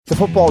The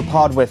Football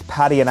Pod with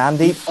Paddy and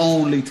Andy. The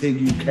only thing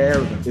you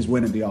care about is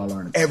winning the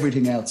All-Ireland.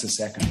 Everything else is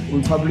second.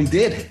 We probably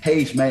did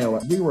hate Mayo.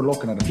 We were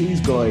looking at it. These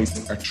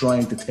guys are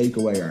trying to take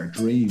away our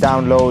dreams.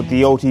 Download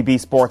the OTB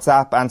Sports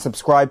app and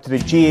subscribe to the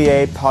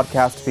GAA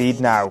podcast feed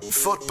now.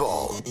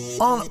 Football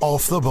on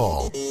Off the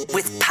Ball.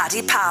 With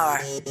Paddy Power.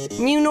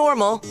 New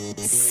normal,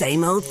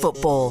 same old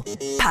football.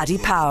 Paddy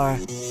Power.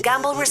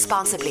 Gamble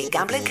responsibly.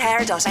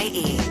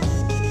 Gamblingcare.ie.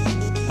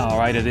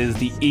 Alright, it is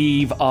the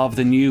eve of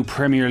the new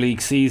Premier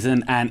League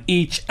season, and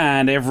each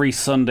and every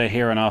Sunday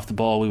here on Off the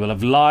Ball we will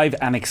have live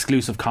and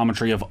exclusive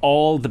commentary of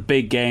all the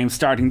big games.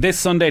 Starting this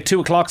Sunday at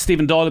 2 o'clock,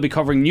 Stephen Doyle will be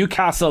covering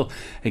Newcastle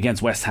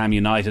against West Ham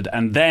United,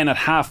 and then at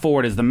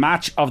 4:30 is the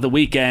match of the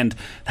weekend,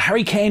 the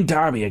Harry Kane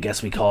derby I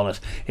guess we call it.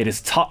 It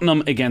is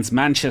Tottenham against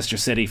Manchester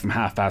City from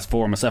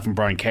 4:30. Myself and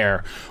Brian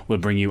Kerr will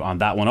bring you on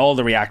that one. All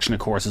the reaction of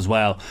course as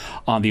well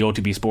on the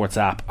OTB Sports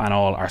app and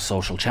all our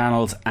social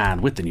channels.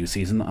 And with the new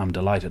season I'm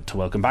delighted to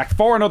welcome back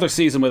for another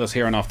season with us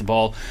here on Off the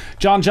Ball,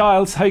 John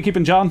Giles. How you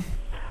keeping, John?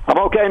 I'm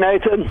okay,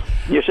 Nathan.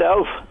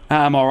 Yourself?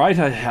 I'm alright.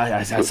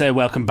 I say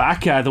welcome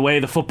back. The way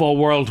the football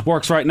world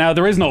works right now,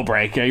 there is no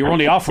break. You're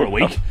only off for a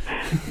week.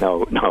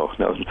 No.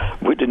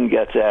 We didn't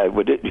get.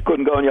 You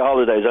couldn't go on your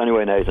holidays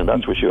anyway, Nathan.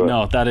 That's for sure.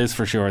 No, that is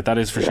for sure.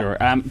 Sure.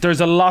 There's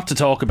a lot to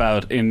talk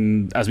about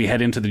as we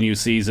head into the new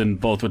season,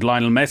 both with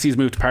Lionel Messi's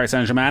move to Paris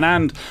Saint-Germain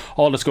and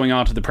all that's going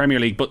on to the Premier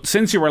League. But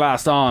since you were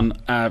last on,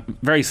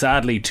 very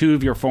sadly, two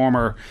of your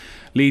former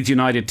Leeds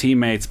United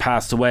teammates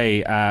passed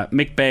away,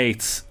 Mick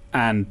Bates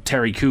and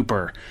Terry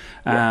Cooper.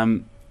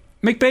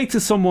 Mick Bates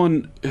is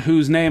someone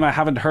whose name I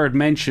haven't heard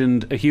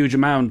mentioned a huge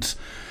amount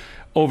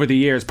over the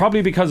years,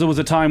 probably because it was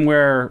a time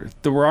where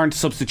there weren't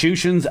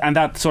substitutions and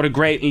that sort of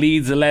great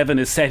Leeds 11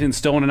 is set in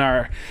stone in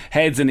our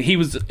heads, and he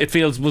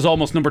was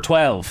almost number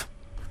 12.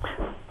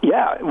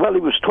 Yeah, well,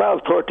 he was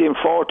 12, 13,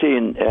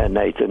 14,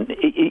 Nathan.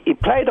 He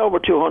played over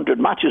 200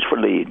 matches for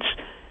Leeds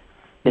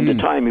in the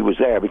time he was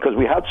there, because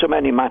we had so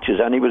many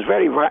matches, and he was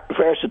very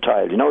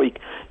versatile. You know,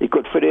 he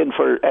could fit in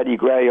for Eddie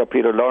Gray or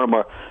Peter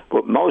Lorimer,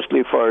 but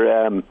mostly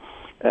for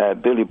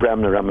Billy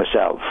Bremner and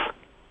myself.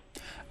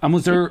 And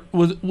was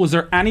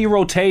there any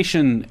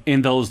rotation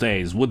in those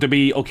days? Would there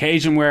be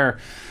occasion where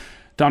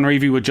Don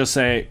Reevy would just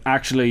say,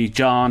 actually,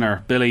 John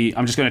or Billy,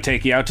 I'm just going to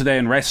take you out today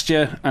and rest you,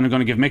 and I'm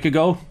going to give Mick a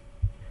go?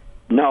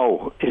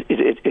 No,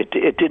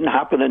 it didn't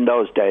happen in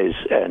those days,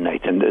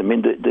 Nathan. I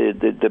mean,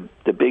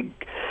 the big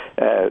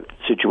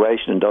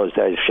situation in those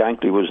days,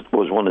 Shankly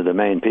was one of the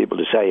main people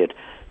to say it,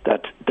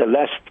 that the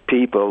less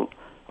people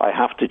I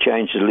have to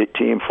change the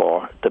team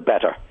for, the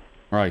better.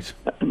 Right.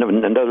 And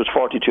there was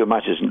 42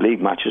 matches,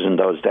 league matches in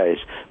those days,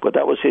 but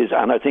that was his,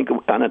 and I think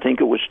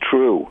it was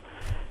true.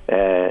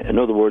 In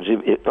other words,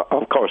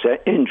 of course,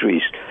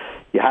 injuries,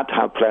 you had to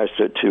have players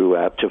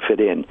to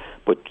fit in,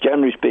 but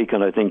generally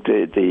speaking, I think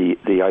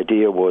the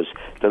idea was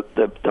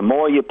the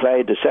more you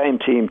played the same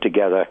team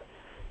together,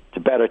 the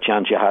better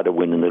chance you had of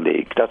winning the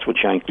league. That's what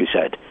Shankly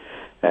said.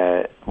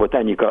 But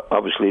then you got,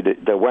 obviously,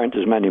 there weren't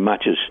as many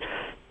matches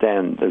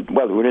then.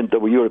 Well, there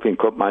were European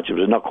Cup matches.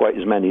 There's not quite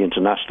as many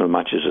international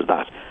matches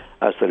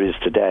as there is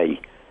today,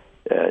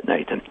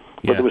 Nathan.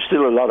 But there was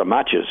still a lot of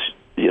matches,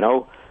 you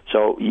know.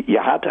 So you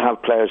had to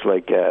have players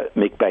like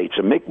Mick Bates,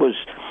 and Mick was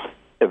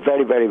a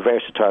very, very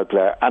versatile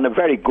player and a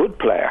very good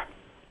player,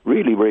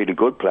 really, really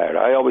good player.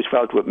 I always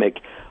felt with Mick,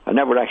 I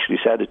never actually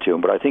said it to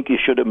him, but I think he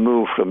should have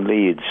moved from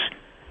Leeds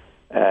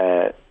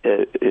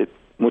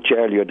much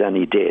earlier than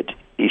he did.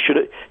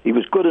 He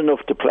was good enough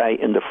to play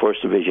in the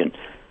first division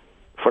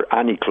for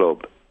any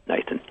club,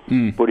 Nathan.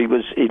 But he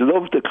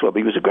loved the club.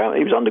 He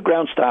was on the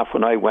ground staff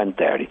when I went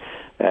there.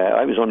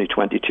 I was only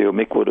 22.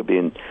 Mick would have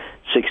been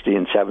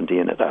 16,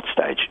 17 at that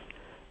stage.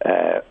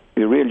 A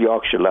real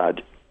Yorkshire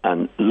lad,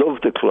 and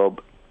loved the club.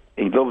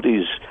 He loved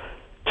his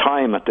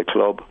time at the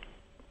club,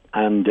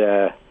 and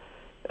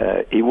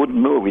he wouldn't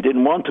move. He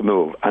didn't want to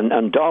move.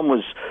 And Dom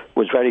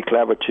was very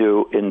clever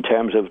too in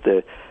terms of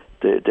the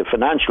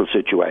financial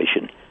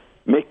situation.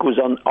 Mick was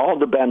on all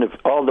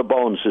the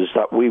bonuses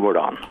that we were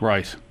on.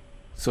 Right.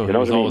 So he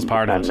was always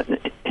part of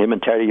it. Him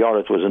and Terry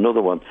Yorrett was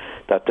another one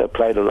that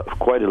played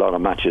quite a lot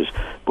of matches.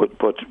 But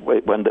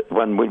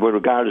when we were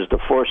regarded as the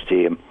first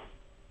team,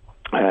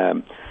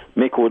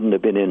 Mick wouldn't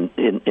have been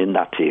in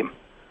that team.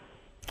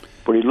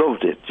 But he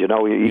loved it, you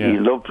know. He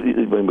loved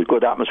when we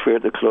good atmosphere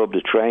at the club,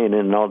 the training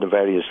and all the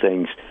various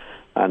things.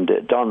 And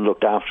Don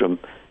looked after him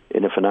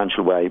in a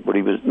financial way. But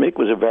Mick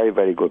was a very,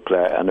 very good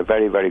player and a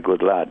very, very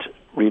good lad.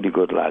 Really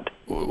good lad.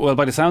 Well,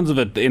 by the sounds of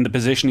it, in the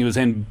position he was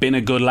in, being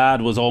a good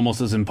lad was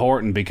almost as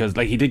important, because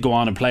he did go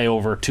on and play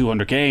over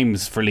 200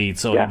 games for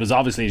Leeds, so he was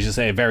obviously, as you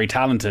say, very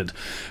talented.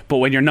 But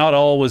when you're not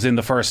always in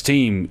the first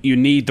team, you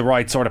need the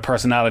right sort of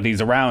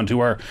personalities around who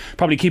are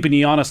probably keeping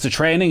you honest to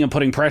training and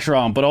putting pressure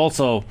on, but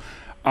also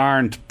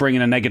aren't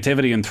bringing a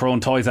negativity and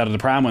throwing toys out of the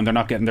pram when they're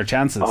not getting their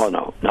chances. Oh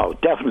no,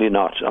 definitely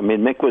not. I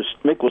mean, Mick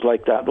was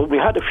like that. But we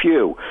had a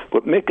few,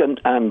 but Mick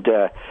and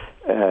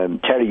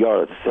Terry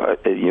Yorrett,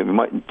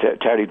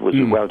 Terry was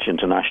a Welsh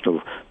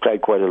international,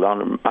 played quite a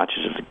lot of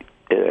matches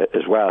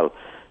as well.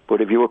 But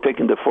if you were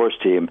picking the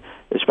first team,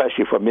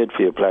 especially for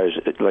midfield players,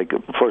 like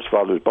first of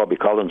all there was Bobby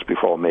Collins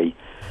before me,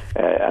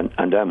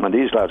 and then when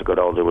these lads got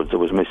older, there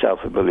was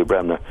myself and Billy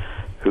Bremner,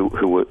 who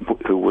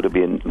would have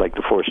been like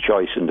the first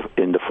choice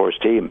in the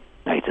first team,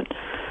 Nathan.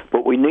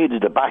 But we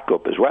needed a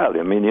backup as well.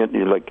 I mean,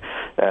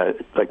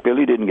 like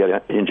Billy didn't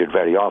get injured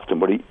very often,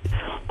 but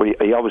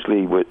he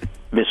obviously would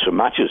miss some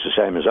matches the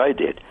same as I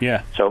did.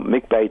 Yeah. So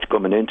Mick Bates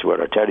coming into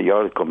it, or Terry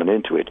Earle coming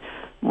into it,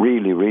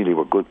 really, really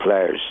were good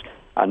players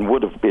and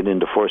would have been in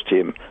the first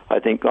team, I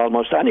think,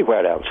 almost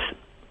anywhere else.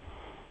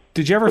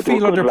 Did you ever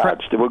feel under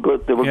pressure? They were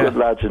good. They were good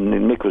lads, and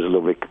Mick was a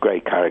lovely,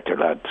 great character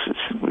lad.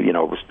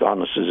 Was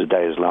honest as the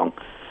day is long,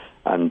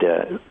 and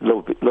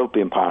loved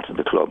being part of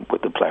the club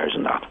with the players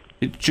and that.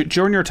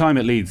 During your time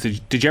at Leeds,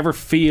 did you ever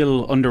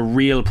feel under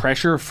real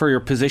pressure for your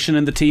position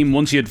in the team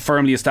once you had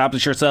firmly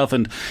established yourself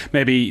and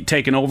maybe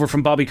taken over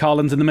from Bobby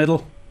Collins in the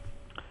middle?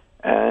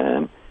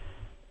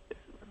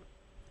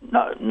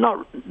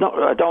 Not.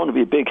 I don't want to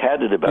be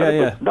big-headed about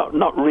it, but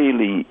not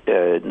really,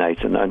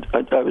 Nathan. I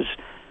was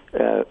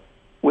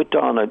with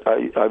Don.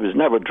 I was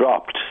never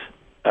dropped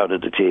out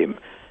of the team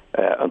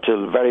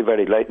until very,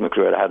 very late in my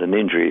career. I had an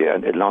injury, a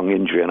long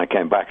injury, and I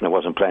came back and I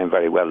wasn't playing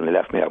very well, and they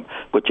left me out.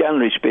 But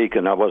generally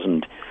speaking, I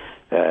wasn't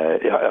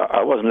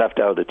left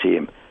out of the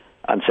team,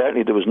 and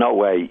certainly there was no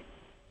way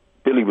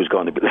Billy was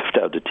going to be left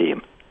out of the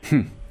team.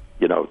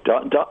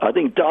 Don, I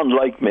think Don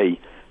liked me,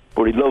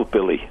 but he loved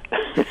Billy.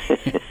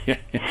 Yeah.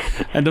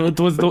 And there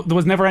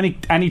was never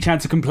any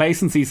chance of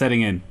complacency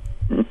setting in?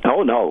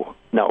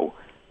 No.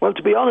 Well,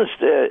 to be honest,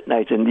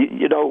 Nathan,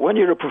 when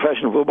you're a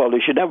professional footballer,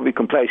 you should never be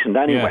complacent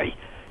anyway.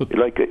 Yeah.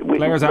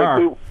 Players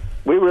are.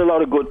 We were a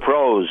lot of good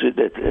pros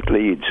at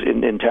Leeds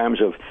in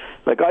terms of,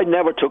 I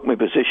never took my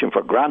position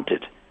for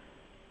granted,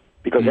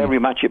 because every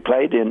match you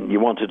played in, you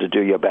wanted to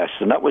do your best,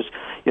 and that was,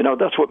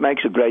 that's what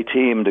makes a great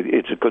team.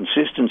 It's a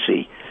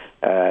consistency.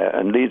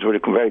 And Leeds were a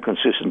very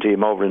consistent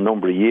team over a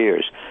number of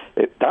years.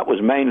 That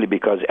was mainly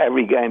because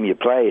every game you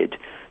played,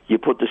 you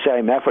put the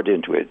same effort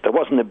into it. There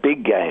wasn't a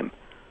big game.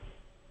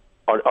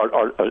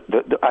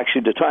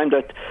 Actually, the time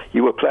that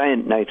you were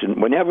playing,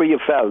 Nathan, whenever you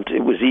felt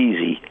it was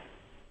easy,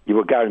 you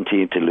were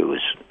guaranteed to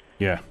lose.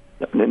 Yeah.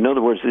 In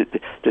other words,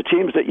 the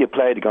teams that you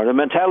played against, the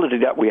mentality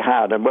that we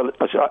had, and it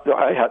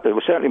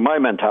was certainly my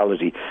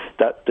mentality,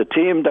 that the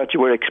team that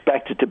you were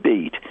expected to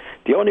beat,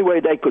 the only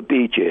way they could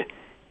beat you,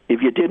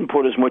 if you didn't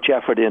put as much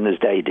effort in as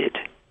they did,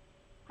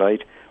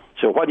 right?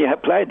 So when you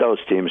had played those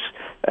teams,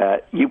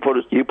 you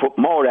put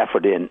more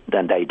effort in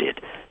than they did.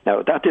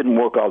 Now, that didn't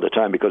work all the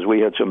time because we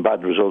had some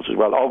bad results as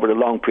well over the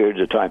long periods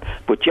of time.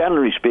 But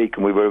generally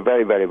speaking, we were a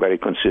very, very, very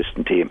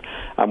consistent team,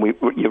 and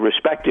you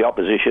respect the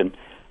opposition,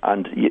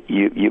 and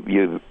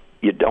you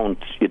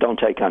don't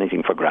take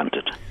anything for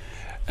granted.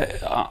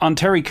 On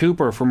Terry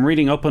Cooper, from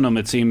reading up on him,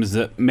 it seems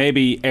that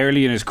maybe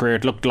early in his career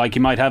it looked like he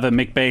might have a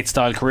Mick Bates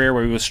style career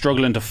where he was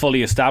struggling to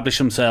fully establish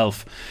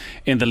himself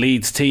in the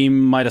Leeds team.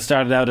 Might have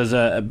started out as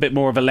a bit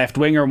more of a left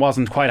winger,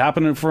 wasn't quite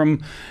happening for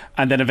him,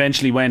 and then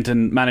eventually went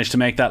and managed to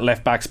make that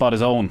left back spot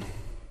his own.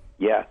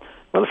 Yeah.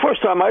 Well, the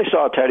first time I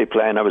saw Terry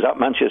playing, I was at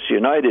Manchester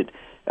United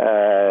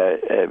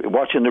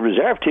watching the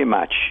reserve team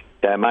match,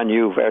 Man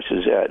U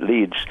versus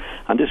Leeds,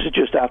 and this is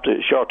just after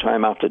a short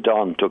time after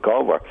Don took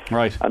over.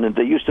 Right. And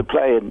they used to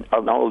play in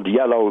an old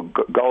yellow,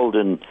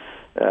 golden,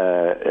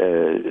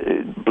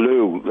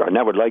 blue. I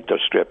never liked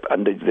their strip,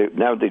 and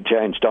now they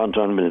changed Don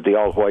to them into the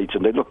all whites,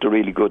 and they looked a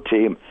really good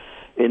team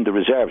in the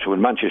reserves. When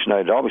Manchester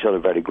United always had a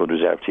very good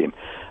reserve team,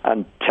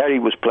 and Terry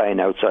was playing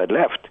outside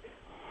left.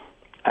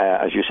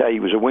 As you say, he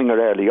was a winger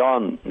early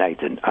on,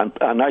 Nathan,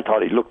 and I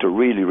thought he looked a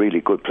really, really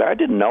good player. I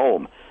didn't know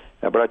him,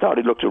 but I thought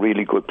he looked a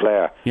really good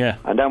player. Yeah.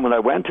 And then when I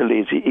went to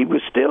Leeds, he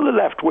was still a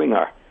left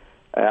winger.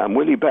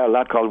 Willie Bell, a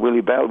lad called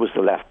Willie Bell, was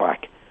the left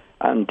back.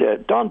 And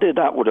Don did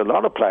that with a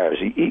lot of players.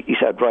 He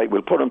said, right,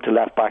 we'll put him to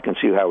left back and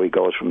see how he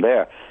goes from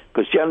there.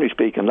 Because generally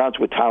speaking, lads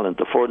with talent,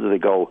 the further they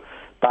go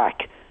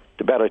back,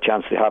 the better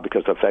chance they have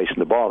because they're facing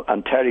the ball.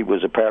 And Terry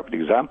was a perfect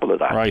example of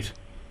that. Right.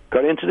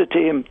 Got into the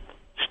team,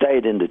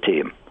 stayed in the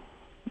team.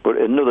 But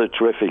another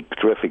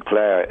terrific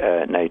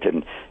player,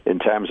 Nathan, in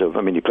terms of,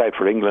 he played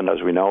for England,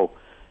 as we know,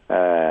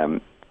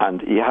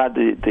 and you had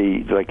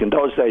like in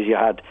those days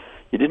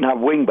you didn't have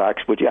wing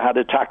backs, but you had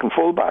attacking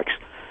full backs.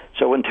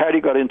 So when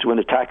Terry got into an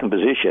attacking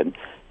position,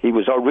 he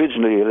was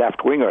originally a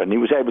left winger, and he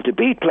was able to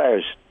beat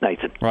players,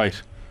 Nathan. Right.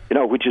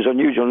 Which is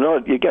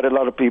unusual. You get a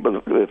lot of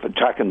people with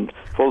attacking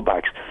full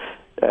backs,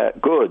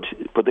 good,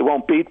 but they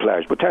won't beat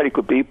players. But Terry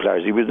could beat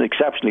players. He was an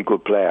exceptionally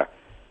good player.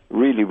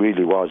 Really,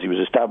 really was. He was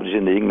established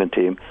in the England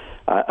team,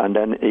 and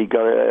then he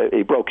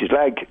broke his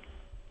leg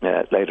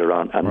later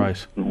on, and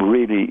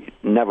really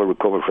never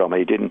recovered from it.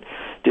 He didn't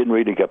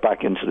really get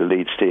back into the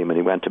Leeds team, and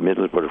he went to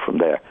Middlesbrough from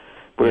there.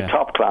 But a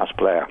top class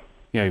player.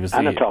 Yeah, he was,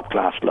 and a top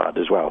class lad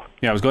as well.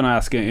 Yeah, I was going to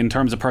ask, in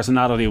terms of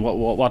personality,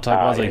 what type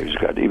was he? He was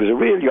good. He was a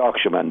real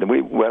Yorkshireman.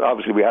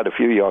 Obviously we had a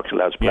few Yorkshire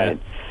lads playing,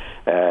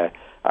 and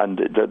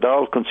they're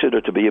all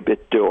considered to be a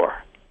bit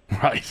dour,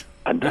 right,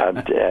 and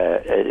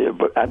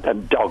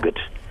dogged.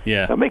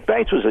 Yeah. Now, Mick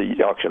Bates was a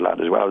Yorkshire lad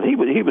as well. He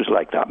was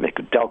like that,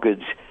 Mick,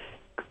 dogged.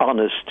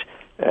 honest.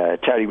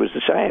 Terry was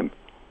the same.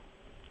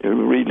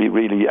 Really,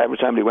 really, every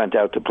time he went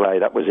out to play,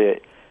 that was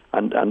it.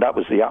 And that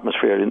was the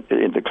atmosphere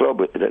in the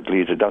club at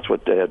Leeds. That's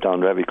what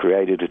Don Revie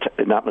created,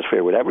 an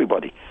atmosphere with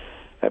everybody.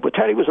 But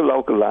Terry was a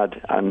local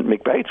lad, and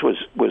Mick Bates was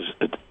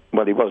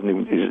well, he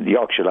wasn't, he was the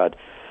Yorkshire lad,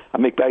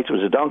 and Mick Bates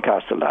was a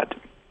Doncaster lad,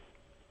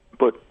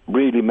 but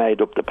really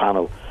made up the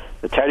panel.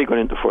 Terry got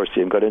into the first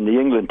team, got in the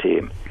England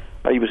team.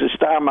 He was a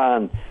star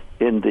man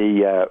in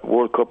the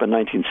World Cup in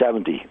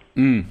 1970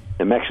 in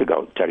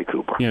Mexico, Terry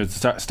Cooper. Yeah,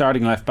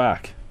 starting left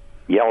back.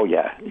 Yeah,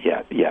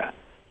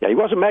 he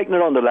wasn't making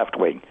it on the left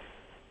wing.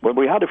 Well,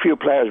 we had a few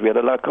players. We had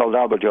a lad called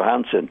Albert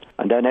Johansson,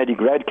 and then Eddie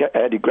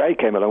Gray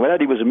came along. Well,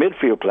 Eddie was a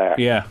midfield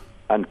player,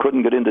 and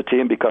couldn't get in the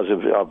team because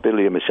of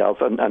Billy and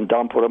myself, and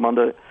Don put him on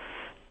the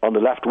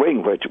left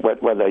wing, where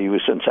he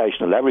was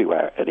sensational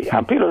everywhere. Eddie.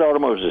 And Peter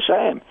Lorimer was the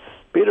same.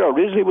 Peter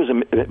originally was a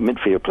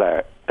midfield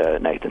player,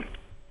 Nathan,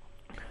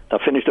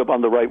 that finished up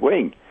on the right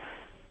wing.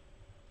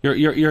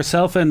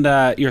 Yourself and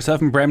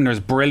Bremner's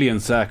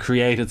brilliance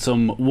created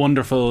some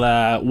wonderful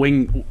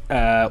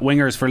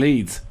wingers for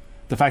Leeds.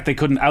 The fact they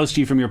couldn't oust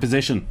you from your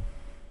position.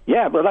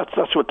 Yeah, well,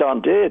 that's what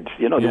Don did.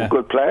 They were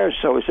good players,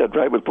 so he said,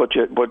 right, we'll put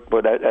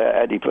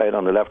Eddie played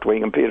on the left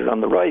wing and Peter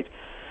on the right.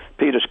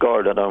 Peter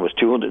scored, I don't know, it was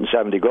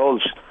 270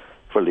 goals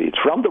for Leeds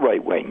from the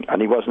right wing,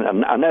 and he wasn't.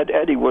 And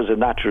Eddie was a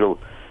natural,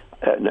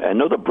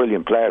 another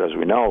brilliant player, as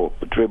we know,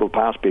 would dribble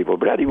past people.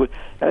 But Eddie would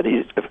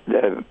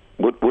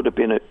have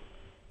been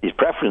his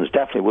preference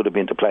definitely would have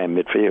been to play in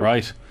midfield.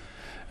 Right.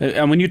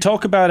 And when you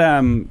talk about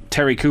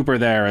Terry Cooper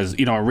there as,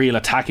 a real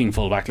attacking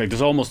fullback, like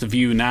there's almost a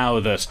view now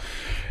that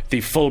the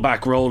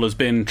fullback role has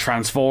been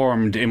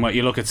transformed in what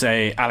you look at,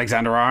 say,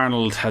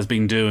 Alexander-Arnold has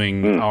been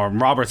doing, or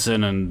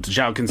Robertson and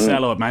João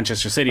Cancelo at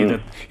Manchester City, that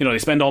they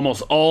spend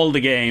almost all the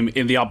game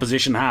in the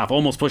opposition half,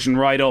 almost pushing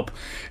right up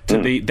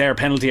to their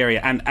penalty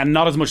area, and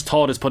not as much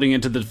thought as putting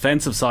into the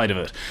defensive side of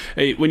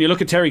it. When you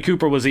look at Terry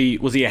Cooper, was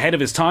he ahead of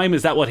his time?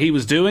 Is that what he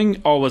was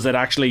doing, or was it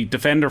actually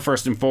defender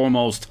first and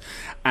foremost,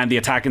 and the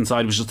attacking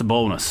side was just a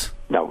bonus?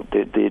 No,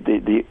 the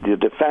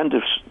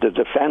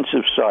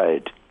defensive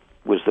side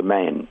was the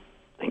main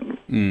thing.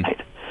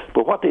 Right?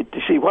 But what they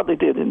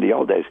did in the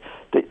old days,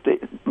 they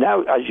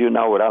now, as you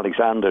know, with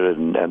Alexander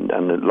and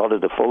a lot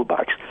of the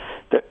fullbacks,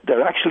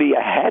 they're actually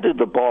ahead of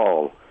the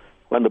ball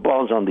when the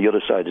ball's on the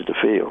other side of the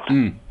field.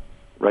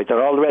 Right,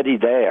 they're already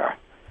there.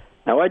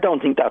 Now, I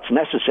don't think that's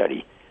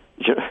necessary.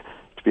 To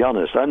be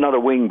honest, I'm not a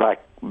wing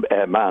back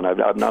man. I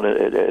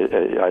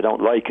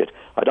don't like it.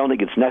 I don't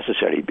think it's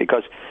necessary,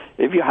 because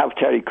if you have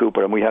Terry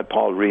Cooper and we had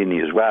Paul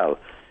Reaney as well,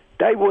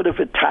 they would have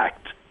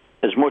attacked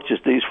as much as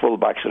these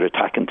fullbacks are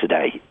attacking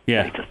today.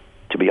 Yeah. Nathan,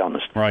 to be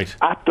honest. Right.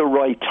 At the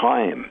right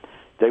time.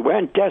 They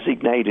weren't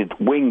designated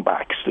wing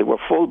backs, they were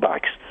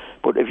fullbacks.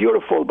 But if you're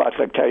a fullback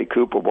like Terry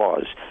Cooper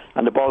was,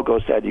 and the ball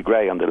goes to Eddie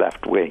Gray on the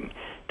left wing,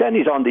 then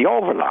he's on the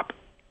overlap.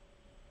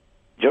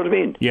 Do you know what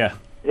I mean? Yeah.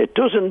 It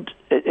doesn't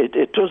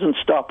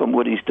stop him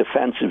with his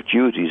defensive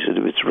duties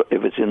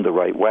if it's in the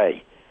right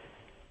way.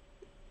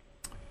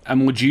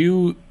 And would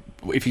you,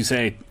 if you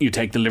say you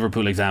take the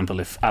Liverpool example,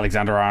 if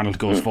Alexander-Arnold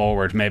goes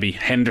forward, maybe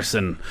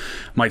Henderson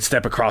might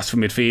step across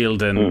from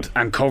midfield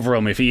and cover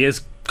him if he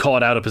is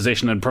caught out of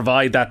position and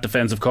provide that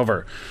defensive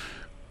cover.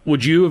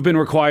 Would you have been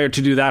required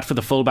to do that for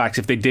the fullbacks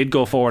if they did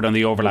go forward on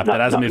the overlap? That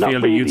as a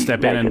midfielder really, you'd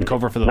step in and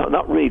cover for them? No,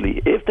 not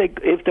really. If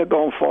they're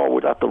going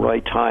forward at the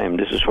right time,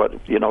 this is what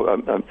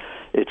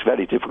it's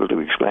very difficult to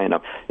explain.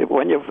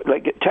 When you're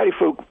like Terry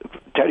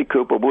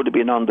Cooper would have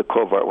been on the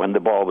cover when the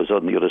ball was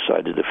on the other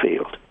side of the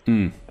field.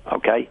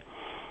 Okay.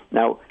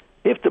 Now,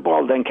 if the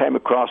ball then came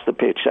across the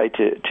pitch, say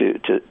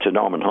to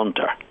Norman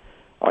Hunter,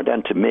 or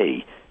then to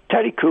me,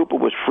 Terry Cooper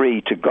was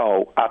free to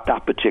go at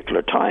that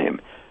particular time.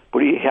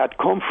 But he had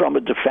come from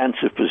a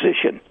defensive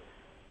position.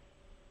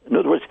 In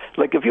other words,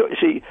 like if you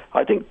see,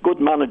 I think what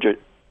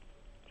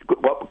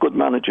good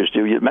managers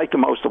do, you make the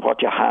most of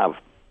what you have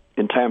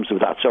in terms of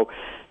that. So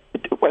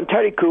when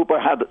Terry Cooper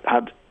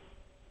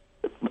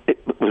it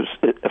was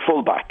a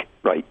fullback,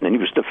 right, and he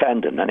was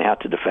defending, and he had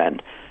to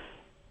defend,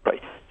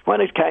 right.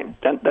 When it came,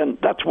 then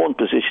that's one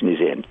position he's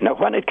in. Now,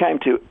 when it came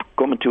to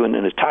coming to an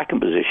attacking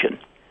position,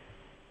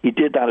 he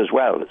did that as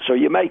well. So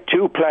you make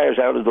two players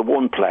out of the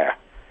one player.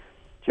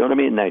 Do you know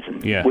what I mean,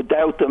 Nathan? Yeah.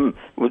 Without them,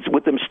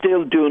 with them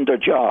still doing their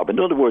job. In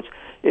other words,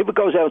 if it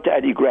goes out to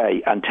Eddie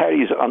Gray and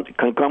Terry's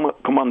can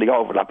come on the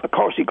overlap, of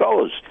course he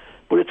goes,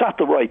 but it's at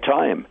the right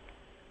time.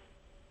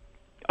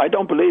 I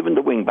don't believe in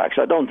the wing backs.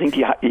 I don't think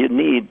you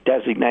need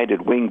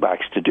designated wing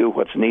backs to do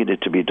what's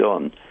needed to be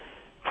done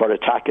for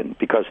attacking,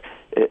 because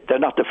they're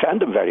not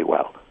defending very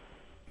well,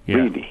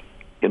 really.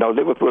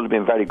 Liverpool have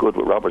been very good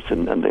with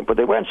Robertson, but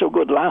they weren't so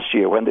good last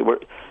year when they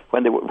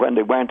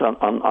weren't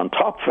on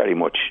top very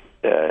much,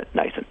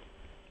 Nathan.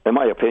 In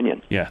my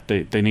opinion. Yeah,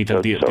 they need to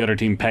have the other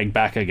team pegged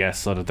back, I guess,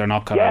 so that they're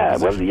not cut out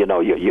of position.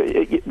 Well,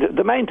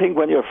 the main thing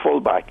when you're a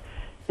fullback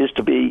is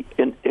to be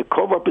in a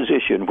cover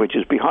position, which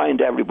is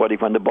behind everybody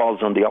when the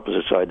ball's on the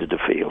opposite side of the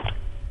field.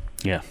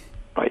 Yeah.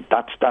 Right.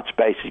 That's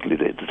basically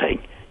the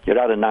thing. You're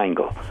at an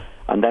angle.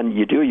 and then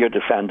you do your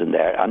defending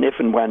there, and if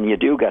and when you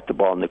do get the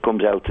ball and it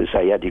comes out to,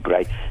 say, Eddie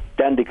Gray,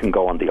 then they can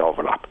go on the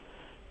overlap.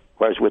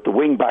 Whereas with the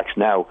wing backs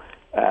now,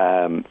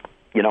 they're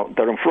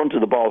in front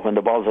of the ball when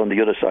the ball's on the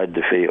other side of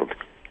the field,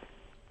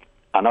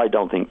 and I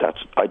don't think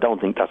that's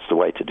the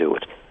way to do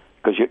it,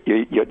 because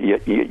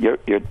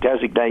you're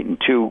designating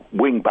two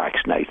wing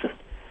backs, Nathan,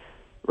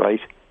 right?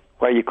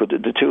 Where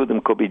the two of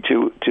them could be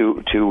two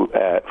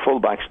full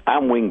backs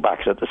and wing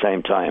backs at the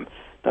same time.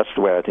 That's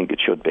the way I think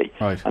it should be.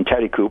 Right. And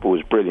Terry Cooper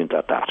was brilliant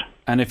at that.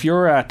 And if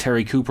you're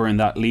Terry Cooper in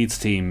that Leeds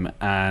team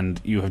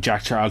and you have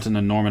Jack Charlton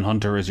and Norman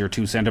Hunter as your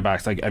two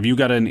centre-backs, like, have you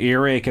got an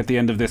earache at the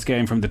end of this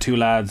game from the two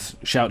lads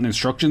shouting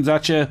instructions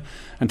at you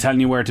and telling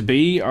you where to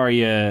be, or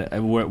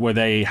were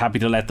they happy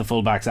to let the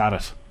full-backs at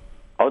it?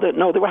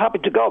 No, they were happy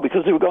to go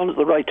because they were going at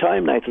the right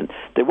time, Nathan.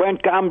 They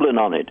weren't gambling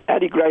on it.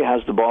 Eddie Gray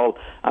has the ball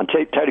and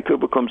Terry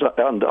Cooper comes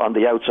on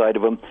the outside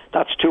of him.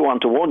 That's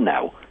 2-on-1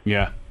 now.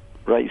 Yeah.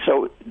 Right,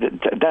 so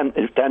then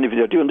if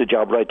they're doing the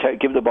job right,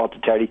 give the ball to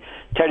Terry.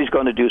 Terry's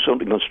going to do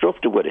something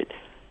constructive with it.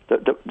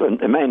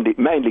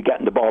 Mainly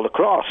getting the ball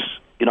across,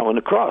 in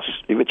a cross.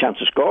 You have a chance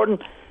of scoring.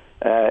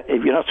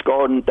 If you're not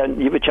scoring, then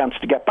you have a chance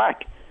to get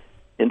back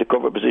into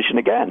cover position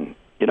again.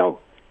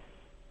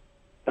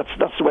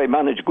 That's the way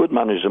good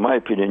managers, in my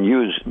opinion,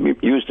 use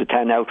the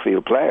 10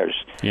 outfield players.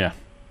 Yeah.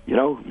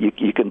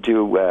 You can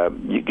do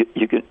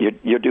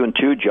you're doing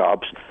two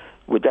jobs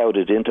without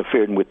it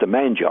interfering with the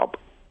main job.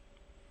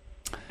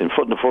 In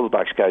front of the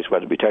fullbacks, guys,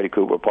 whether it be Terry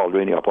Cooper, Paul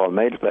Rooney or Paul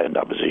Maidel play in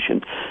that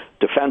position,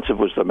 defensive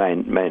was the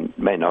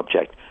main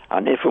object.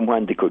 And if and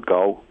when they could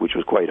go, which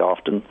was quite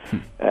often,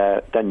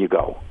 then you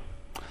go.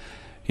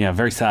 Yeah,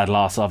 very sad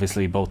loss,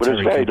 obviously. Both. But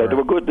Terry very, Cooper they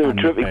were good. They were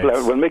terrific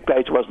players. Well, Mick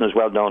Bates wasn't as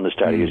well known as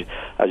Terry,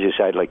 as you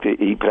said. Like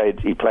he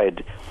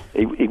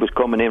was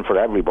coming in for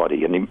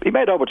everybody, and he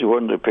made over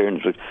 200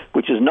 appearances,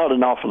 which is not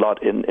an awful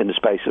lot in the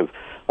space of,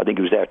 I think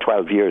he was there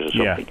 12 years or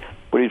something. Yeah.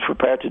 But he's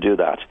prepared to do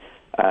that.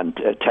 And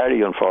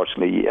Terry,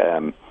 unfortunately,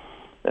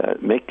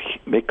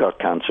 Mick got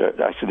cancer.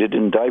 Actually, he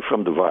didn't die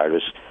from the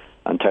virus.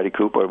 And Terry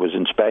Cooper was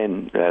in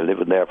Spain,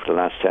 living there for the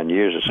last 10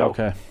 years or so.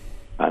 Okay.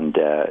 And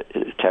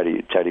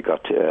Terry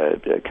got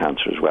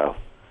cancer as well,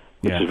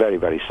 which is very,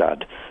 very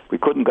sad. We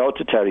couldn't go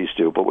to Terry's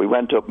do, but we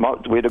went up.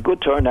 We had a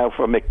good turnout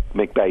for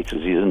Mick Bates,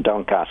 as he's in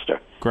Doncaster.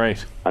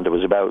 Great. And there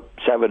was about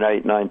 7,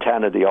 8, 9,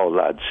 10 of the old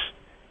lads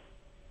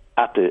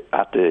at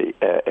the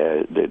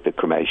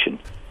cremation.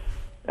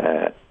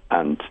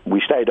 And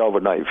we stayed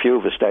overnight. A few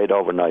of us stayed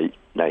overnight,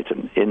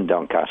 Nathan, in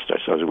Doncaster,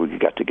 so that we could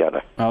get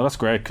together. Oh, that's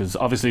great, because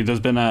obviously there's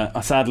been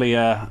sadly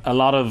a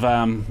lot of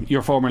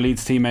your former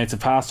Leeds teammates have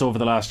passed over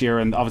the last year,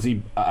 and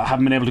obviously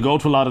haven't been able to go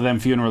to a lot of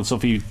them funerals. So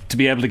to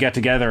be able to get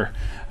together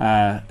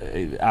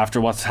after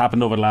what's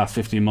happened over the last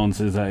 15 months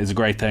is a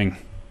great thing.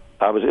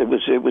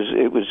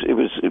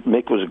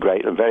 Mick was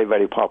a very,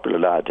 very popular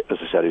lad. As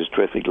I said, he was a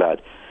terrific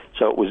lad.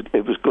 So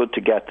it was good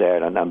to get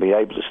there and be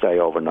able to stay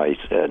overnight,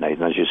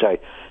 Nathan. As you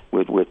say,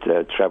 with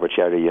Trevor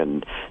Cherry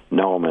and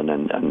Norman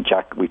and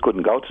Jack, we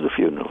couldn't go to the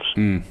funerals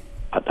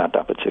at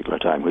that particular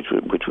time, which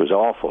was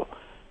awful.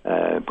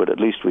 But at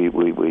least we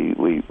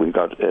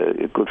got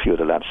a good few of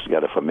the lads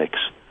together for Mick's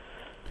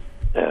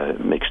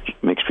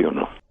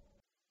funeral.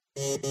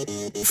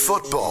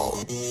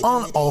 Football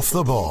on Off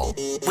the Ball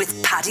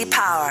with Paddy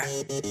Power.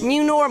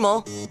 New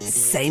normal,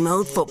 same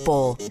old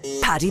football.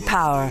 Paddy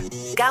Power.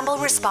 Gamble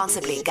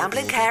responsibly.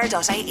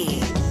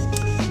 Gamblingcare.ie.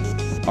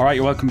 Alright,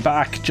 you're welcome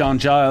back. John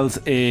Giles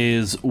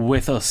is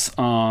with us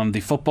on the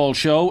football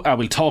show.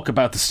 We'll talk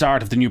about the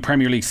start of the new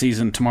Premier League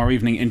season tomorrow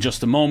evening in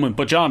just a moment.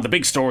 But John, the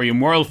big story in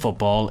world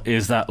football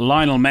is that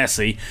Lionel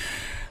Messi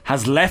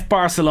has left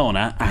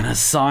Barcelona and has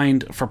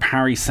signed for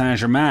Paris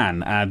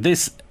Saint-Germain.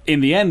 This in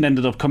the end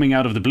ended up coming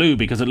out of the blue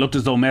because it looked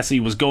as though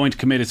Messi was going to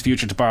commit his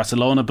future to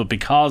Barcelona, but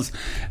because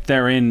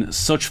they're in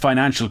such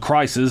financial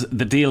crisis,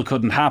 the deal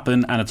couldn't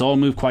happen, and it's all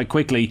moved quite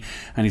quickly,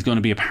 and he's going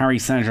to be a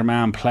Paris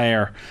Saint-Germain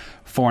player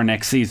for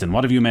next season.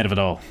 What have you made of it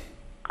all?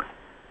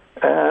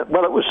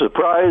 Well, it was a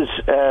surprise,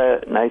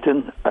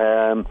 Nathan.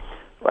 I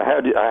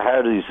heard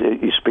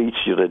his speech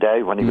the other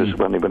day when he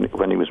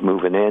was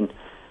moving in,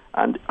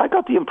 and I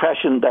got the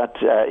impression that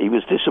he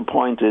was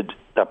disappointed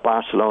that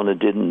Barcelona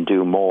didn't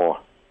do more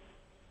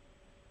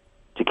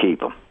to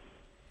keep him.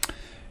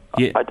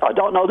 Yeah. I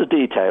don't know the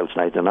details,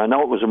 Nathan. I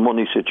know it was a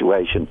money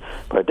situation,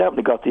 but I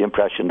definitely got the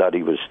impression that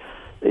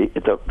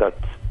that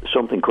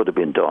something could have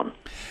been done.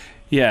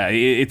 Yeah,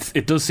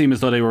 it does seem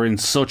as though they were in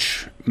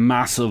such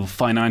massive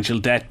financial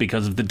debt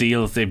because of the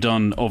deals they've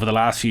done over the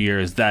last few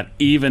years that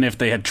even if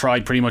they had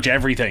tried pretty much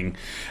everything,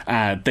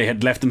 they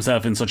had left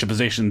themselves in such a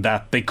position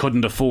that they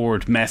couldn't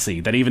afford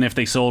Messi. That even if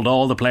they sold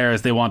all the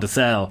players they want to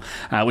sell,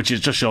 which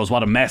just shows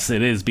what a mess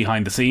it is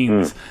behind the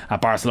scenes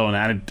at Barcelona.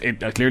 And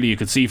it clearly you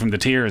could see from the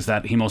tears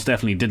that he most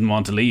definitely didn't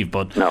want to leave.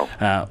 But no.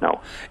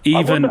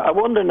 Even I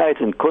wonder,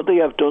 Nathan, could they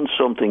have done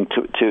something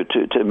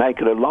to make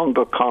it a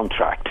longer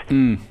contract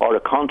or a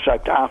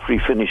contract after he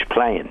finished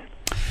playing?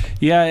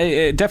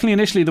 Yeah, definitely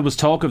initially there was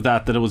talk of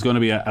that it was going to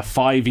be a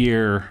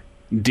 5-year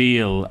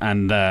deal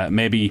and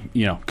maybe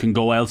can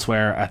go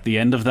elsewhere at the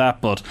end of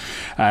that. But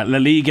La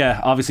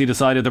Liga obviously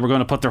decided they were going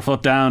to put their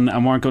foot down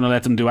and weren't going to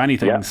let them do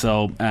anything.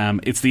 So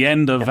it's the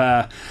end of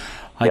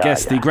I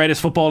guess the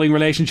greatest footballing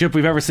relationship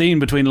we've ever seen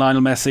between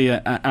Lionel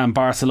Messi and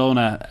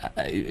Barcelona.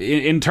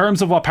 In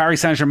terms of what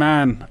Paris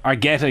Saint-Germain are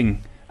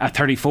getting at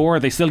 34, are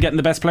they still getting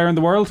the best player in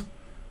the world?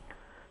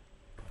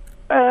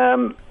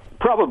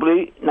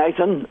 Probably,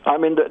 Nathan. I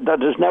mean,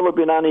 there's never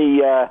been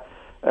any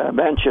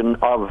mention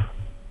of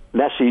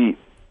Messi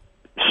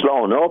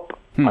slowing up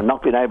and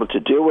not being able to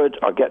do it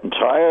or getting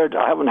tired.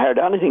 I haven't heard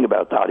anything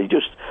about that. He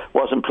just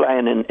wasn't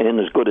playing in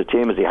as good a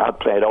team as he had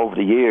played over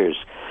the years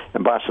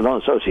in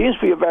Barcelona. So he seems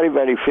to be a very,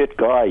 very fit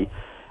guy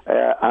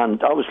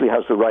and obviously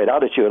has the right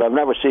attitude. I've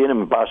never seen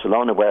him in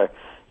Barcelona where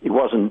he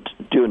wasn't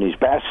doing his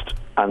best,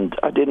 and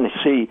I didn't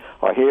see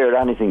or hear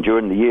anything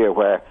during the year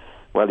where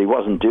he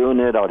wasn't doing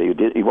it or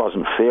he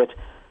wasn't fit.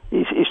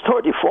 He's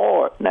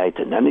 34,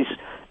 Nathan, and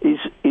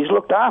he's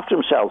looked after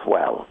himself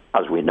well,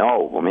 as we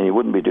know. I mean, he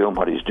wouldn't be doing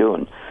what he's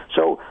doing.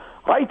 So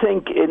I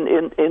think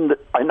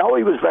I know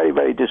he was very,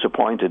 very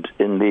disappointed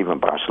in leaving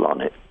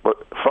Barcelona, but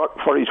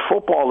for his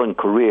footballing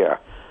career,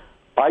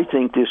 I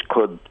think this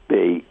could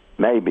be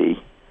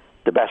maybe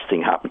the best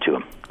thing happened to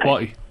him.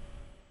 Why?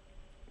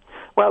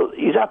 Well,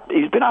 he's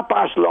been at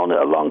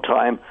Barcelona a long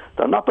time.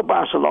 They're not the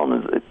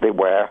Barcelona that they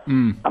were,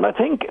 and I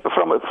think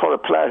for a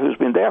player who's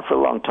been there for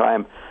a long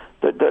time,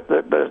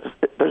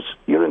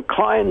 you're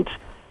inclined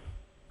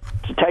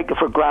to take it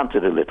for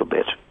granted a little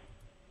bit.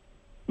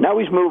 Now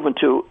he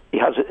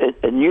has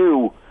a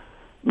new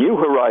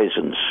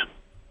horizons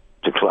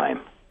to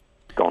climb,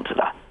 going to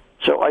that.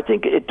 So I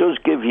think it does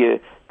give you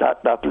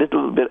that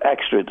little bit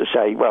extra to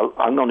say, well,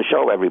 I'm going to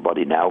show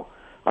everybody now.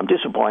 I'm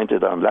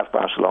disappointed that I'm left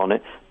Barcelona,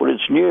 but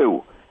it's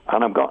new,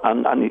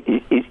 and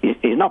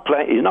he's not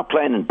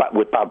playing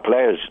with bad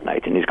players,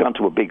 Nathan. He's gone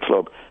to a big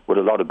club with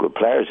a lot of good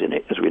players in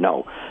it, as we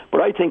know.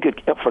 But I think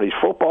for his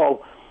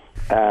football,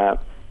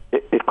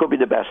 it could be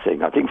the best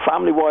thing. I think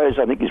family-wise,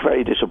 I think he's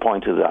very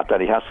disappointed that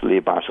he has to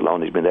leave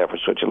Barcelona. He's been there for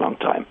such a long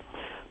time.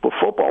 But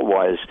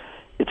football-wise,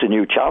 it's a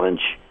new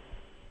challenge.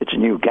 It's a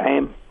new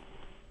game.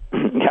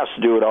 He has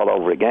to do it all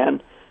over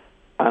again.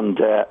 And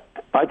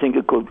I think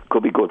it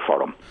could be good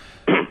for him.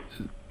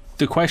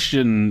 The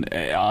question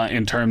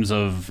in terms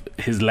of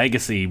his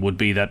legacy would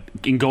be that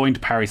in going to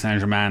Paris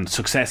Saint-Germain,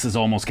 success is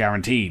almost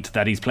guaranteed.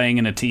 That he's playing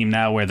in a team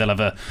now where they'll have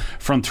a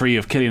front three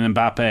of Kylian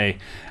Mbappe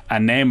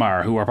and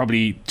Neymar, who are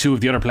probably two of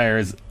the other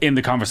players in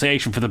the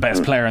conversation for the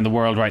best player in the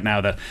world right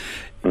now. That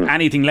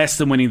anything less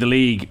than winning the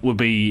league would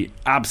be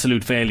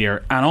absolute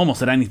failure, and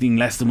almost at anything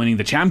less than winning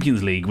the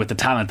Champions League with the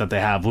talent that they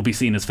have will be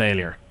seen as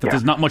failure. That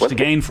there's not much to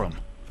gain from.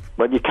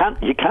 Well, you can't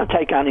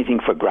take anything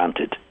for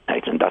granted,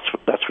 Nathan.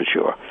 That's for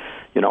sure.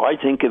 I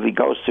think if he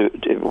goes to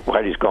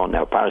where he's going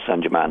now, Paris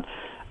Saint-Germain,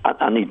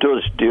 and he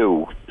does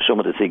do some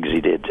of the things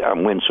he did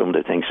and win some of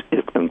the things,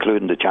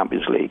 including the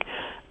Champions League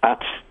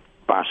at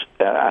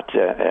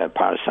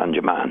Paris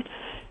Saint-Germain,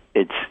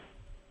 it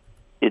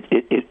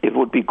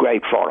would be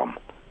great for him.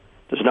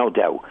 There's no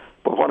doubt.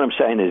 But what I'm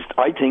saying is,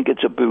 I think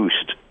it's a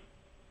boost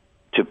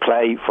to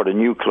play for the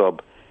new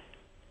club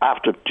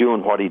after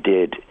doing what he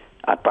did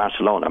at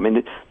Barcelona. I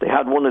mean, they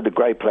had one of the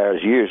great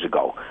players years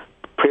ago,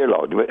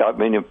 Pirlo. I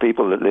mean, if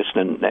people that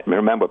listening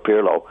remember,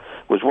 Pirlo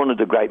was one of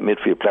the great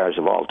midfield players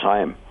of all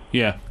time.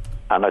 Yeah.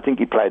 And I think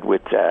he played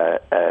with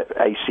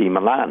AC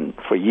Milan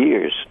for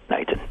years,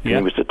 Nathan. Yeah.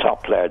 He was the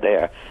top player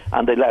there.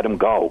 And they let him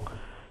go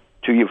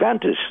to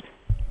Juventus.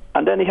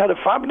 And then he had a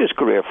fabulous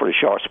career for a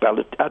short spell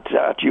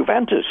at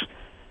Juventus.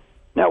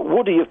 Now,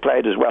 would he have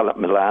played as well at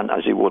Milan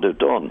as he would have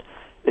done?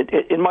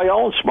 In my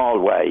own small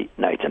way,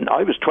 Nathan,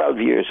 I was 12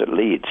 years at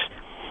Leeds,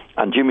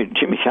 and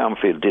Jimmy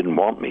Shamfield didn't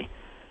want me.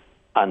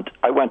 And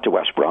I went to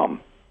West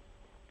Brom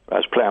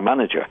as player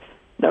manager.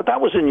 Now,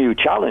 that was a new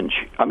challenge.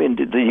 I mean,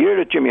 the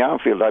year at Jimmy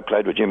Armfield, I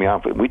played with Jimmy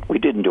Armfield, we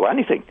didn't do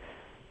anything.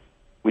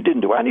 We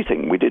didn't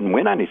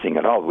win anything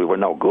at all. We were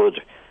no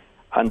good.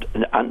 And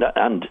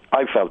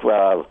I felt,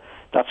 well,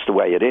 that's the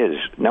way it is.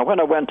 Now, when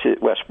I went to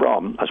West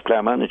Brom as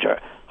player manager,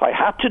 I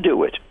had to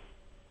do it.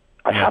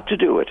 Had to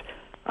do it.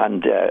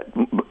 And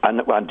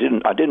I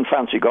didn't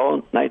fancy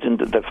going, Nathan.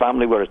 The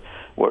family were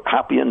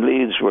happy in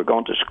Leeds. We're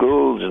going to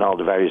schools and all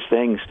the various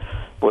things,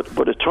 but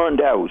it turned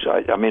out.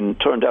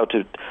 Turned out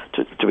to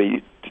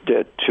be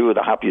two of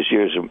the happiest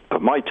years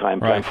of my time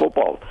playing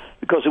football,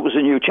 because it was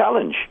a new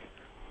challenge.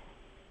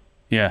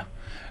 Yeah,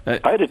 I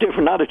had a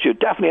different attitude.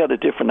 Definitely had a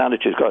different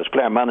attitude because I was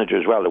player manager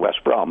as well at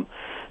West Brom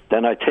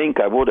than I think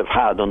I would have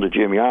had under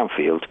Jimmy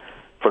Armfield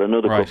for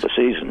another couple of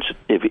seasons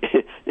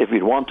if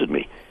he'd wanted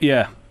me.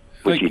 Yeah.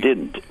 Which he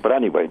didn't. But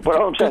anyway,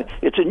 what I'm saying,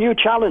 it's a new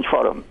challenge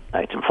for him,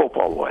 Nathan,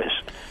 football-wise.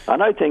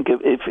 And I think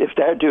if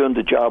they're doing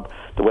the job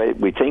the way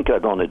we think they're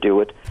going to do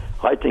it,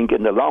 I think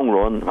in the long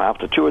run,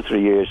 after 2 or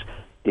 3 years,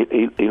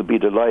 he'll be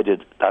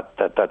delighted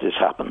that this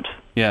happened.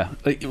 Yeah.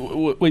 Like,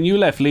 when you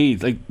left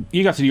Leeds, like,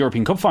 you got to the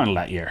European Cup final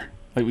that year.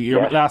 Like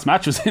your last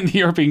match was in the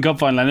European Cup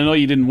final, and I know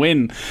you didn't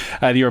win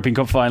the European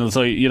Cup final,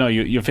 so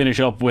you finish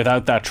up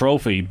without that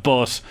trophy.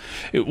 But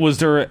was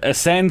there a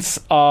sense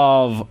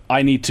of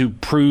I need to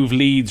prove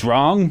Leeds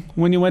wrong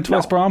when you went to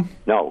West Brom?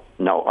 No.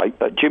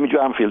 Jimmy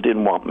Granfield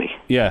didn't want me.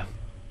 Yeah.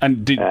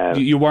 And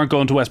you weren't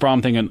going to West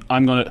Brom thinking,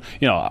 I'm going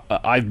to,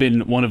 I've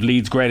been one of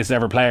Leeds' greatest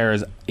ever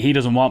players. He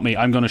doesn't want me.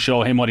 I'm going to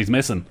show him what he's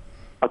missing.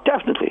 Oh,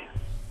 definitely.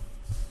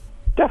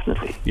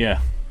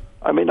 Yeah.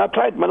 I mean, I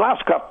played my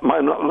last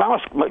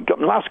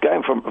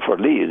game for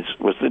Leeds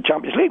was the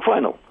Champions League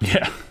final.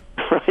 Yeah.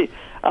 Right.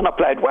 And I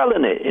played well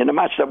in it, in a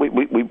match that we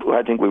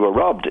I think we were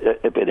robbed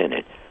a bit in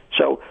it.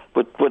 So,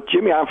 but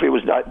Jimmy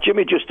Anfield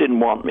Jimmy just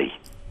didn't want me.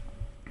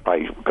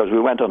 Right, because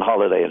we went on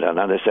holiday and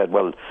I said,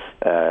 well,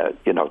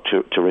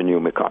 to renew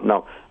my contract.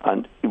 No,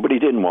 but he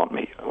didn't want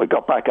me. We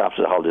got back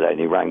after the holiday and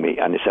he rang me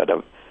and he said,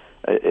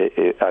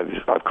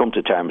 I've come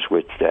to terms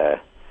with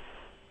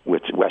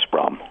West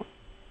Brom.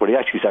 But he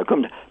actually said,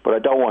 but I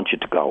don't want you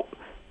to go.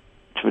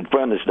 To be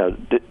honest, now,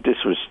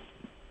 this was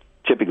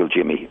typical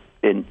Jimmy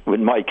in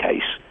my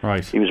case.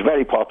 Right. He was a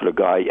very popular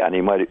guy and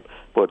he might,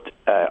 but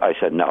I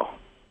said, no,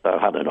 I've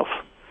had enough.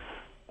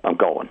 I'm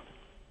going.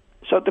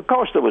 So of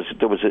course there was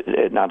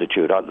an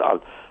attitude.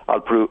 I'll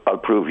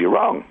prove you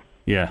wrong.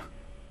 Yeah.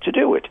 To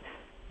do it,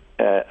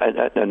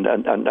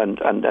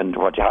 and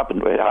what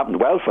happened? It happened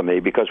well for me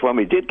because when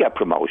we did get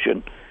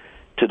promotion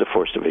to the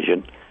First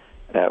Division,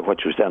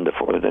 which was then I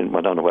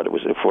don't know whether it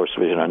was the First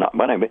Division or not.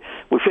 But anyway,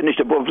 we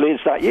finished above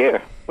Leeds that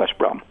year, West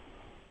Brom.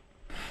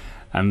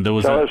 And there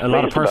was a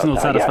lot of personal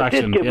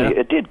satisfaction.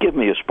 It did give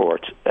me a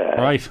sport.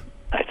 Right.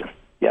 Nathan.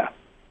 Yeah.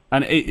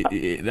 And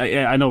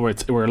I know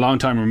we're a long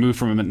time removed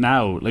from it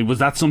now. Like, was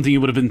that something you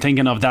would have been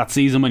thinking of that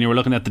season when you were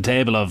looking at the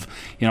table of,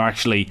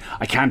 actually,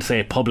 I can't say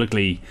it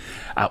publicly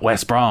at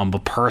West Brom,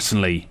 but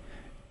personally,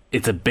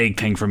 it's a big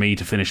thing for me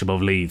to finish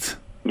above Leeds.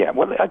 Yeah,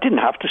 well, I didn't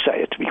have to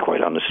say it, to be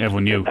quite honest.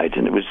 Everyone knew.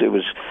 It was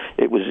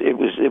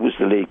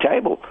the league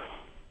table.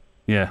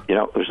 Yeah.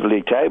 It was the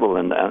league table,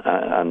 and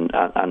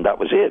that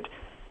was it.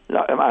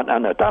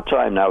 And at that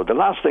time, now the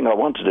last thing I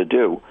wanted to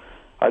do.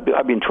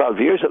 I've been 12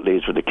 years at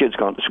Leeds with the kids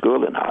going to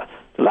school and that.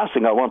 The last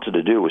thing I wanted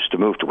to do was to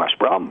move to West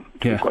Brom,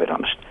 to be quite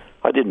honest.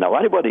 I didn't know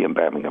anybody in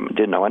Birmingham.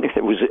 Didn't know anything.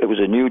 It was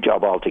a new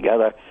job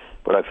altogether.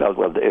 But I felt,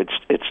 well,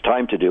 it's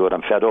time to do it.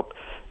 I'm fed up.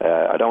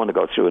 I don't want to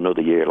go through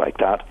another year like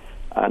that.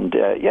 And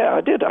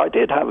I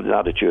did have an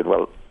attitude.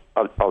 Well,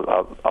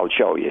 I'll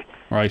show you.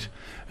 Right.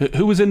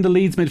 Who was in the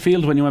Leeds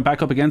midfield when you went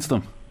back up against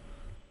them?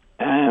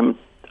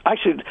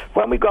 Actually,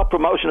 when we got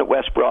promotion at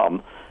West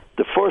Brom,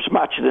 the first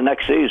match of the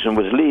next season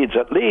was Leeds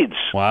at Leeds.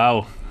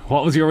 Wow.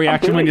 What was your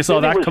reaction when you saw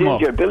that come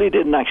up? Billy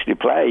didn't actually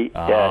play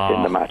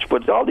in the match,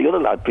 but all the other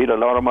lads, Peter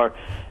Lorimer,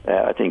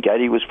 I think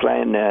Eddie was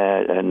playing,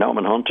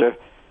 Norman Hunter,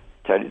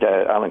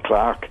 Alan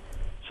Clark.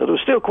 So there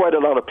was still quite a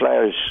lot of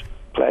players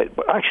played.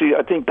 But actually,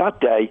 I think that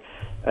day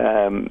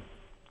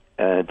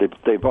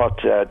they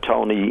bought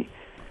Tony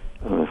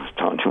from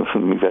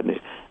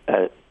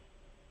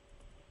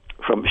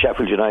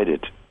Sheffield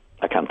United.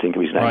 I can't think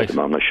of his name at the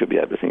moment. I should be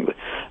able to think of it.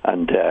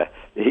 And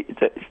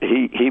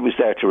he was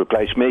there to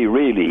replace me,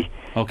 really.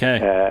 Okay.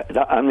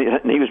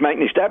 And he was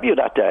making his debut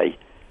that day.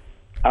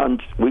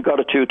 And we got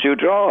a 2-2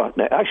 draw.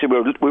 Now,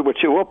 actually, we were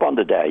 2 up on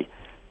the day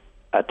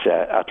at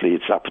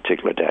Leeds that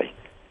particular day.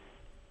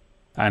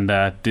 And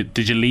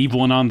did you leave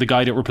one on the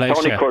guy that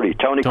replaced you? Tony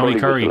Curry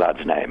was the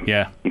lad's name.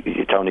 Yeah.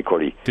 Tony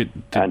Curry.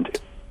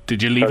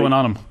 Did you leave one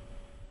on him?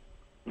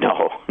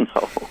 No.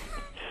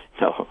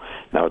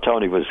 No,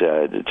 Tony was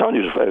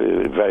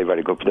very,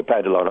 very good. They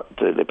paid a lot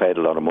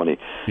of money.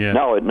 Yeah.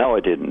 No, I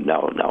didn't.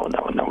 No.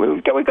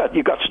 You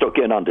got stuck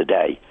in on the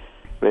day,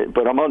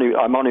 but I'm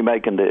only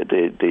making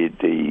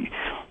the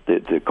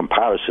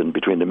comparison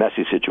between the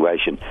Messi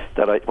situation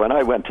that when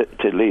I went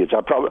to Leeds,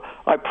 I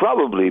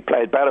probably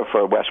played better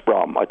for West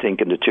Brom, I think,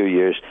 in the 2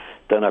 years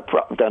than I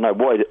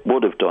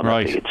would have done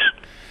at Leeds.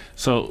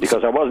 So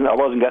because I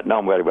wasn't getting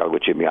on very well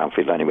with Jimmy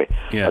Anfield anyway.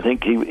 Yeah. I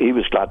think he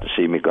was glad to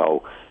see me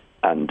go.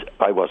 And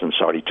I wasn't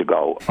sorry to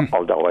go,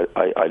 although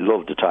I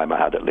loved the time I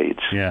had at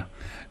Leeds. Yeah.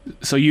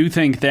 So you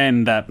think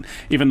then that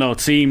even though it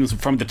seems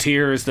from the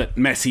tears that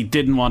Messi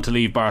didn't want to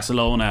leave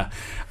Barcelona,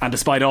 and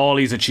despite all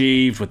he's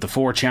achieved with the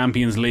 4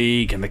 Champions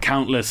League and the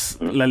countless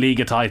La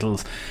Liga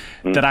titles,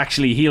 that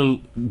actually he'll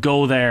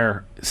go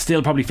there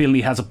still probably feeling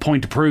he has a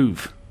point to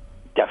prove?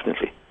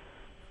 Definitely.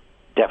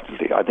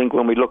 I think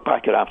when we look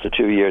back at after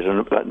 2 years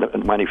and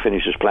when he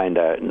finishes playing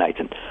there,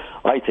 Nathan,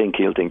 I think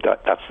he'll think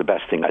that's the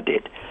best thing I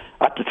did.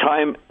 At the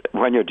time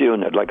when you're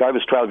doing it, like I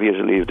was 12 years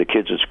to leave the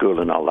kids at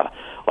school and all that,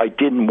 I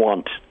didn't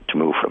want to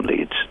move from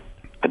Leeds.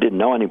 I didn't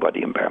know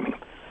anybody in Birmingham.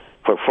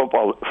 For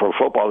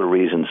football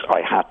reasons,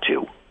 I had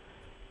to.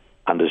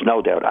 And there's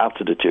no doubt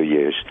after the 2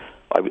 years,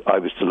 I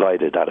was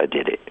delighted that I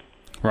did it.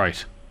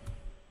 Right.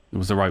 It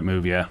was the right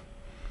move, yeah.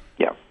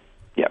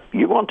 Yeah,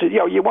 you want to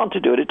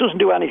do it. It doesn't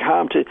do any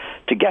harm to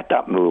get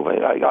that move.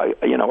 I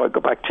go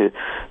back to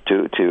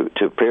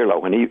Pirlo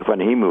when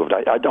he moved.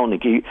 I don't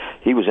think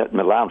he was at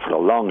Milan for a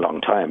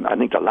long time. I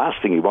think the last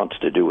thing he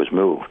wanted to do was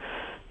move.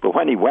 But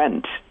when he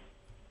went,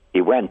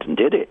 he went and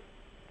did it.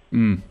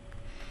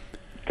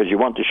 Because you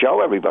want to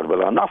show everybody,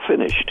 well, I'm not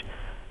finished.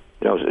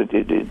 You know,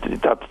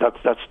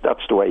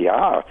 that's the way you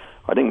are.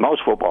 I think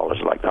most footballers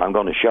are like that. I'm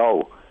going to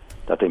show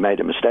that they made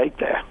a mistake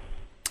there.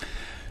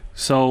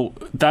 So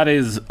that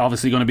is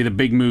obviously going to be the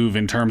big move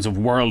in terms of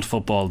world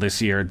football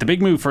this year. The big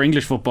move for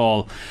English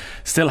football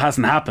still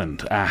hasn't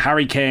happened.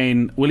 Harry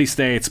Kane, will he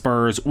stay at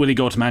Spurs? Will he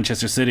go to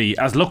Manchester City?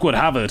 As luck would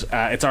have it,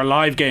 it's our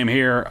live game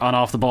here on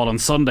Off the Ball on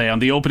Sunday, on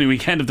the opening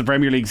weekend of the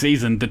Premier League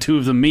season. The two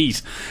of them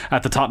meet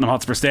at the Tottenham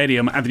Hotspur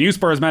Stadium, and the new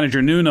Spurs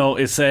manager Nuno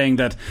is saying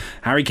that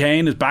Harry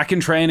Kane is back in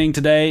training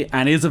today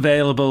and is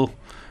available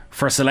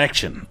for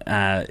selection.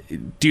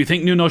 Do you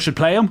think Nuno should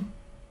play him?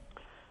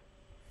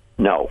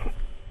 No.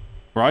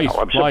 Right. No,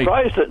 I'm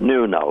surprised at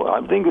Nuno.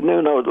 I'm thinking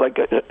Nuno, like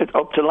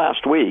up to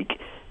last week,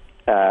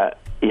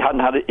 he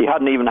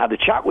hadn't even had a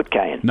chat with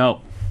Kane.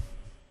 No.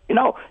 You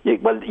know,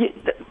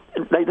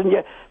 Nathan,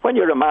 when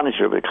you're a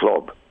manager of a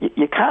club,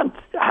 you can't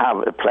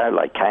have a player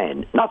like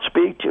Kane not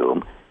speak to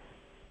him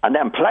and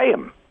then play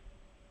him.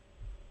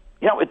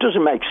 You know, it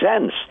doesn't make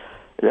sense.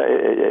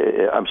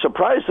 I'm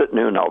surprised at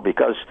Nuno,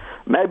 because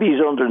maybe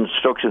he's under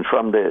instructions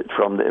from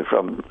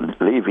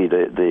Levy,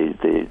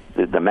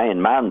 the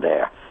main man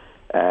there.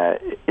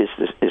 Is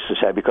to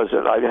say, because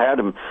I heard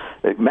him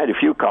made a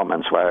few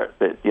comments where,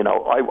 you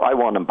know, I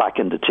want him back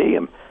in the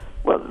team.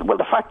 Well,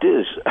 the fact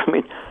is, I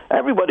mean,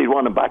 everybody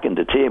want him back in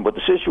the team, but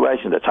the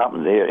situation that's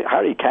happened here,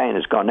 Harry Kane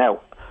has gone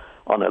out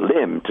on a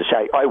limb to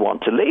say, I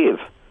want to leave.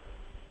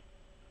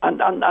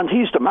 And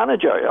he's the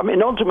manager. I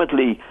mean,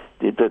 ultimately,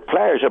 the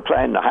players are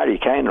playing, Harry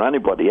Kane or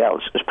anybody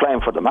else is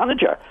playing for the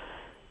manager.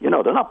 You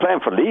know, they're not playing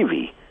for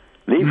Levi.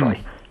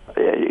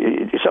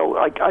 So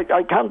I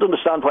can't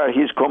understand where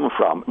he's coming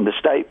from and the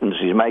statements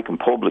he's making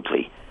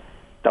publicly.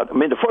 I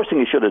mean, the first thing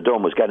he should have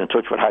done was get in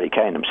touch with Harry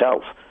Kane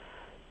himself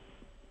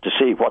to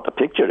see what the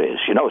picture is,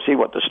 you know, see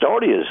what the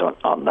story is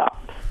on that.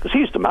 Because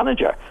he's the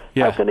manager.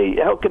 Yeah.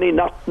 How can he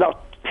not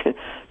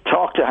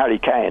talk to Harry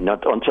Kane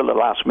until the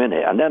last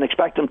minute and then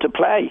expect him to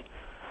play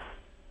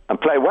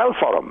and play well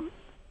for him?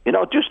 You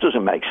know, it just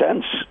doesn't make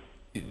sense.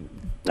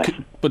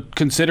 But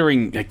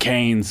considering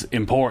Kane's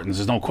importance,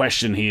 there's no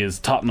question he is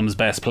Tottenham's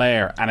best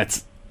player, and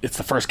it's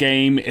the first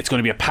game. It's going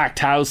to be a packed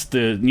house.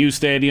 The new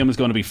stadium is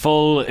going to be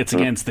full. It's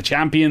against the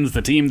champions,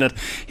 the team that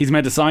he's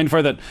meant to sign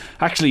for. That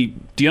actually,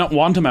 do you not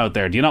want him out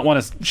there? Do you not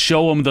want to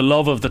show him the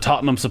love of the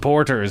Tottenham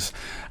supporters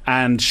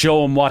and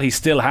show him what he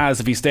still has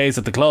if he stays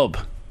at the club?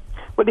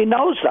 But he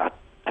knows that,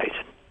 Nathan.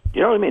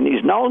 You know what I mean?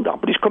 He's known that,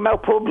 but he's come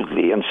out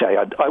publicly and say,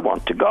 I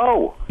want to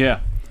go. Yeah.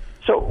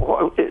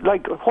 So,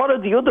 like, what are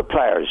the other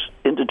players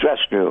in the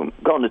dressing room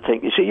going to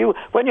think? You see,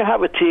 when you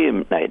have a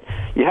team, Nate,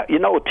 you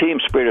know, team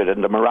spirit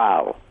and the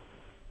morale,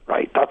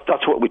 right?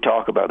 That's what we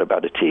talk about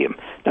a team.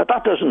 Now,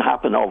 that doesn't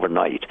happen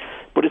overnight,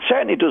 but it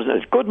certainly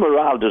doesn't. Good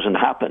morale doesn't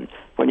happen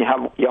when you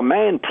have your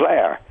main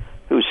player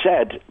who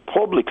said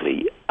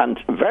publicly and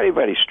very,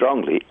 very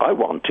strongly, I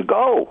want to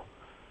go.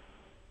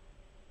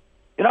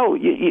 You know,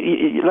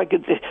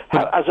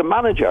 as a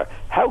manager,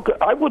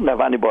 I wouldn't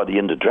have anybody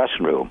in the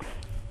dressing room,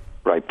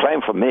 right,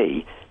 playing for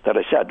me, that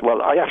I said,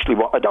 well, I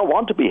don't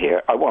want to be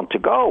here, I want to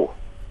go.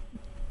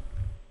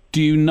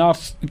 Do you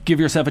not give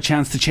yourself a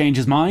chance to change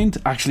his mind?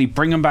 Actually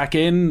bring him back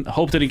in,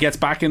 hope that he gets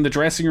back in the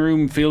dressing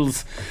room,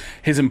 feels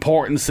his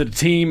importance to the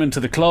team and to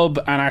the club,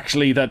 and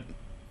actually that,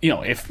 you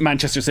know, if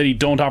Manchester City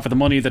don't offer the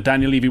money that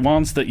Daniel Levy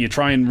wants, that you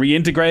try and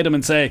reintegrate him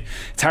and say,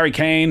 it's Harry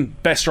Kane,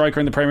 best striker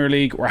in the Premier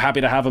League, we're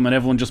happy to have him, and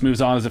everyone just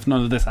moves on as if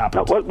none of this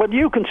happened. Well,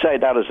 you can say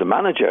that as a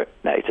manager,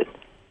 Nathan.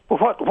 But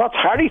what's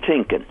Harry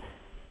thinking?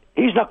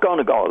 He's not going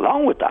to go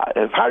along with that.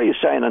 If Harry is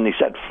saying, and he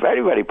said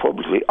very, very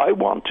publicly, I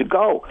want to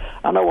go,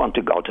 and I want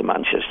to go to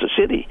Manchester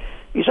City.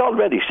 He's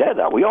already said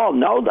that. We all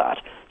know that.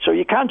 So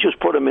you can't just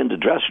put him in the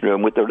dressing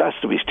room with the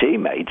rest of his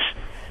teammates,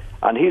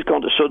 and he's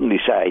going to suddenly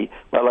say,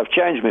 well, I've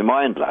changed my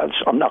mind, lads,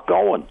 I'm not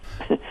going.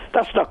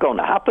 That's not going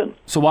to happen.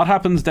 So what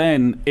happens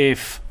then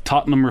if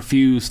Tottenham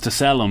refuse to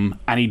sell him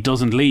and he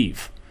doesn't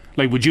leave?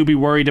 Like, would you be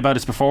worried about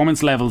his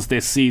performance levels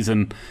this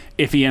season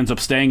if he ends up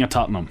staying at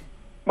Tottenham?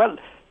 Well,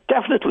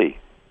 definitely.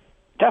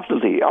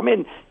 Definitely. I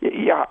mean,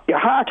 your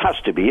heart has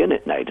to be in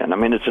it, Nathan. I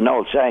mean, it's an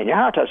old saying. Your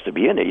heart has to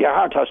be in it. Your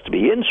heart has to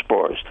be in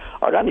Spurs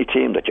or any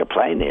team that you're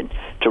playing in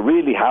to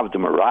really have the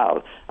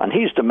morale. And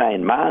he's the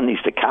main man.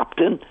 He's the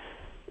captain.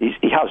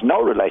 He has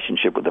no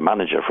relationship with the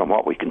manager from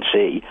what we can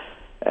see.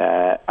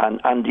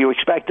 And you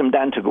expect him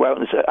then to go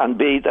out and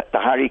be the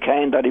Harry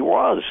Kane that he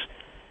was.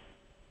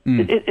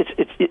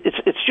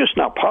 It's just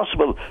not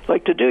possible.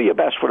 Like, to do your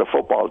best for a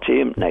football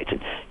team,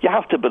 Nathan, you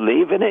have to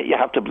believe in it. You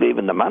have to believe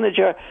in the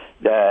manager.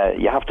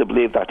 You have to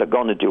believe that they're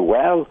going to do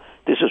well.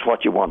 This is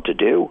what you want to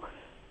do.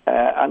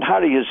 And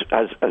Harry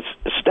has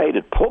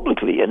stated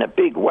publicly in a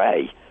big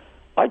way,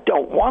 I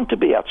don't want to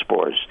be at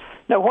Spurs.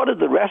 Now, what are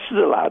the rest of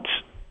the lads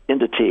in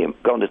the team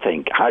going to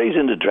think? Harry's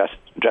in the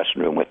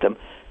dressing room with them.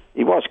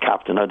 He was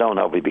captain. I don't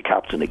know if he'll be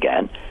captain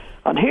again.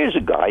 And here's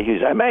a guy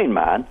who's a main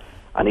man,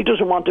 and he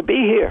doesn't want to be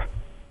here.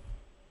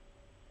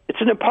 It's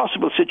an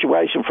impossible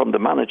situation from the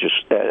manager's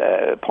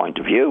point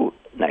of view,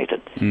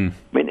 Nathan.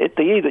 I mean,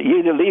 you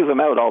either leave him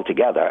out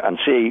altogether and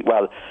see,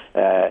 well,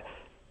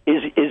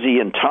 is he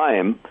in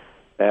time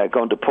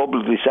going to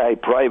publicly say,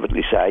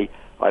 privately say,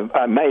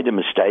 I made a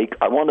mistake,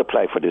 I want to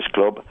play for this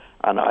club,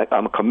 and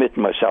I'm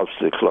committing myself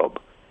to the club.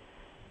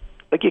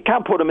 Like, you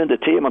can't put him in the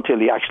team until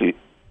he actually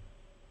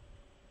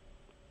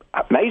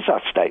makes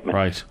that statement.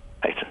 Right.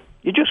 Nathan.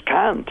 You just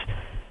can't.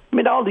 I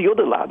mean, all the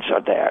other lads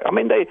are there. I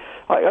mean,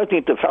 I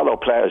think the fellow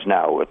players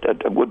now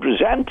would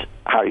resent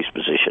Harry's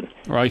position.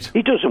 Right.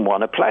 He doesn't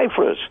want to play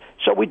for us,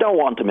 so we don't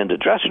want him in the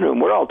dressing room.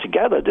 We're all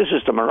together. This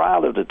is the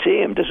morale of the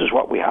team. This is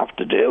what we have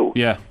to do.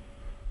 Yeah.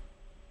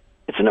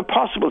 It's an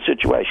impossible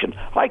situation.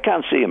 I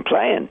can't see him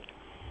playing.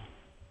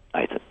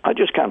 I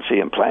just can't see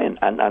him playing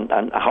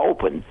and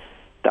hoping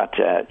that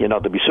there'll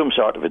be some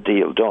sort of a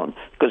deal done,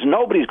 because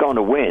nobody's going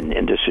to win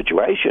in this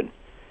situation.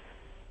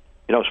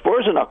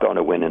 Spurs are not going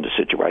to win in the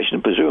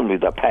situation. Presumably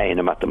they're paying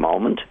him at the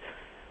moment.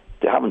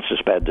 They haven't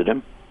suspended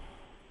him.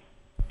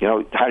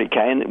 Harry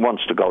Kane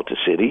wants to go to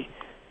City.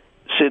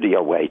 City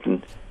are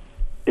waiting.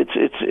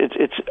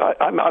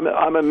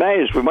 I'm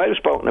amazed. We might have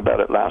spoken about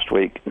it last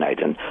week,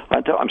 Nathan.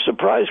 I'm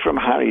surprised from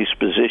Harry's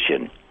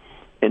position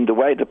in the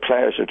way the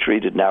players are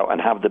treated now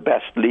and have the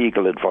best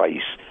legal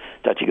advice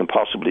that you can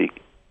possibly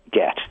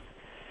get.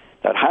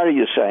 That Harry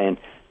is saying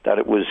that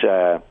it was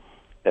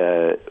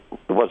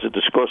it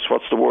discussed?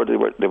 What's the word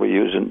they were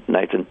using,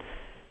 Nathan?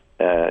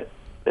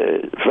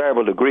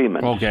 Verbal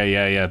agreement. Okay,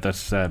 yeah,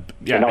 that's a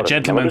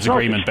gentleman's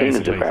agreement,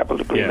 basically. It's a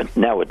verbal agreement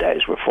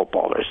nowadays with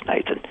footballers,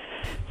 Nathan.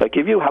 Like,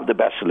 if you have the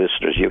best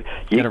solicitors, you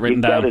get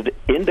it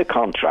in the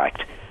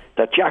contract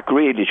that Jack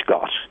Grealish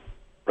got,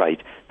 right?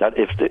 That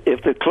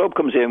if the club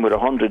comes in with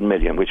 100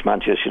 million, which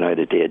Manchester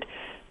United did,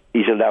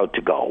 he's allowed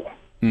to go.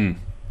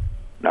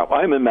 Now,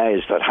 I'm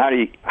amazed that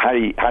Harry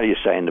is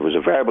saying there was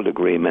a verbal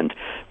agreement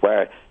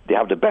where they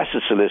have the best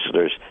of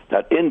solicitors,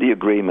 that in the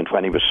agreement,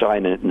 when he was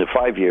signing it, in the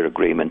 5-year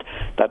agreement,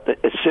 that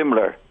a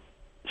similar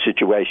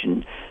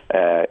situation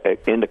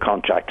in the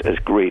contract as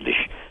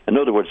Grealish. In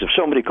other words, if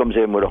somebody comes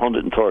in with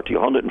 130,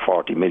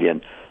 140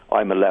 million,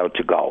 I'm allowed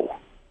to go.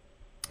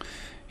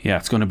 Yeah,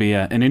 it's going to be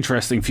an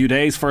interesting few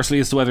days. Firstly,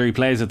 as to whether he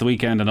plays at the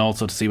weekend, and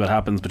also to see what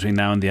happens between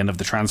now and the end of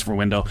the transfer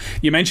window.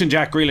 You mentioned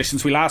Jack Grealish.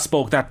 Since we last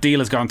spoke, that deal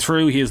has gone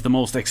through. He is the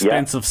most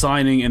expensive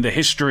signing in the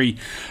history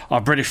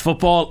of British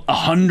football.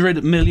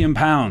 £100 million.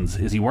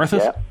 Is he worth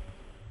it?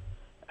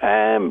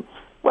 Yeah.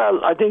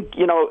 Well, I think,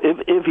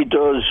 if he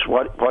does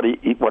what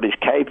he's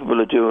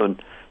capable of doing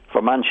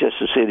for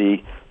Manchester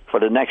City for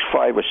the next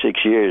 5 or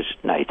 6 years,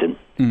 Nathan,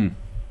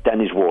 then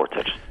he's worth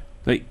it.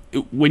 Like,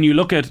 when you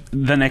look at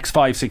the next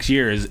 5-6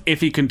 years,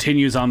 if he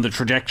continues on the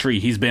trajectory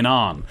he's been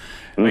on,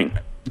 do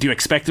you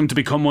expect him to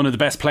become one of the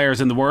best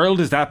players in the world?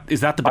 Is that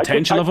the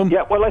potential of him?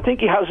 Yeah, well, I think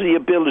he has the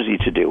ability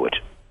to do it.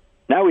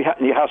 Now he has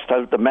to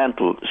have the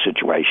mental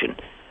situation.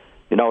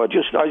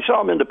 I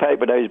saw him in the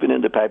paper. He's been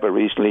in the paper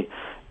recently,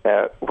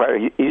 where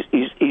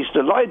he's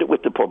delighted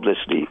with the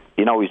publicity.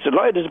 He's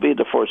delighted to be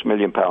the first £1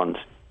 million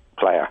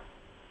player.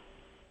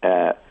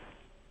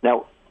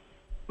 Now,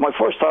 my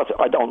first thought,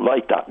 I don't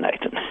like that,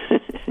 Nathan.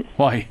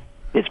 Why?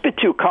 It's a bit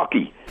too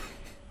cocky.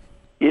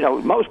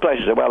 Most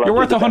places say, well, you're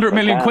worth 100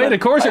 million quid. Of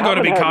course, you're going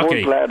to be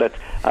cocky.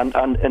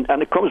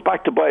 And it comes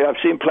back to I've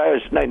seen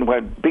players, Nathan,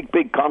 where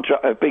big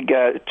contract,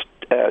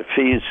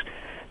 fees,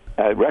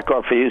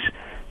 record fees,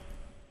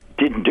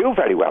 didn't do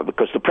very well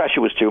because the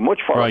pressure was too much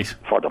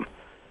for them.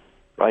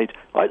 Right?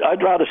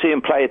 I'd rather see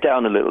him play it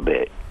down a little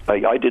bit.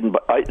 I didn't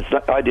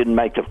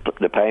make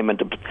the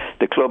payment.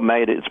 The club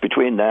made it. It's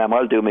between them.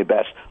 I'll do my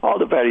best. All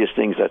the various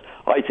things that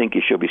I think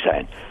he should be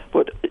saying.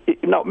 But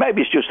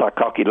maybe it's just that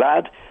cocky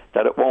lad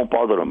that it won't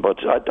bother him. But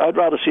I'd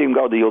rather see him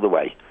go the other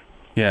way.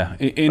 Yeah,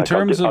 in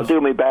terms of, I'll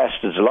do my best.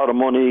 There's a lot of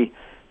money,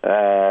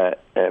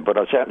 but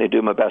I'll certainly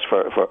do my best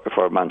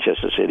for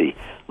Manchester City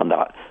on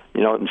that.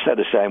 Instead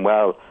of saying,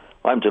 well,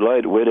 I'm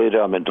delighted with it.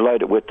 I'm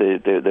delighted with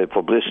the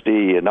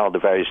publicity and all the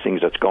various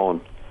things that's going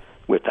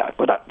with that.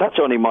 But that's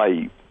only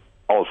my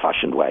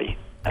old-fashioned way,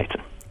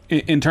 Nathan.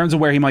 In terms of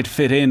where he might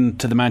fit in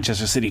to the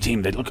Manchester City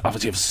team, they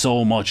obviously have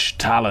so much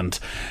talent.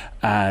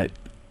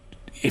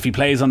 If he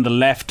plays on the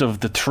left of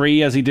the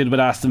three, as he did with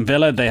Aston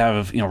Villa, they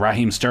have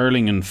Raheem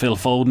Sterling and Phil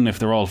Foden, if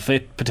they're all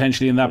fit,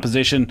 potentially in that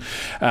position.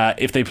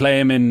 If they play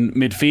him in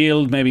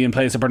midfield, maybe in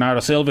place of Bernardo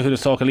Silva, who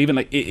does talk leaving,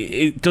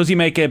 does he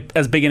make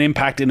as big an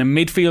impact in a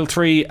midfield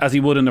three as he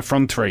would in the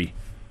front three?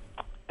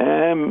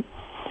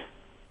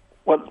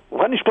 Well,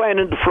 when he's playing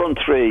in the front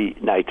three,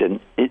 Nathan,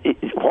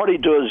 what he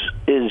does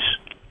is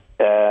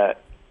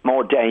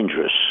more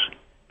dangerous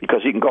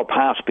because he can go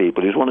past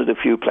people. He's one of the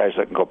few players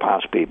that can go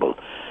past people.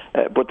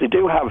 But they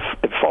do have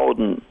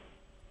Foden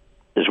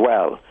as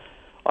well.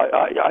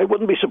 I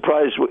wouldn't be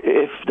surprised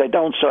if they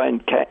don't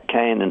sign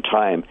Kane in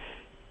time.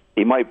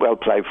 He might well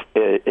play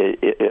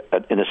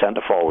in a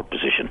centre-forward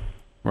position.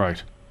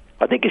 Right.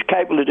 I think he's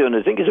capable of doing it.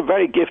 I think he's a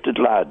very gifted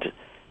lad,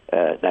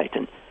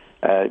 Nathan.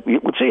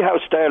 We'll see how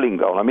Sterling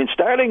goes. I mean,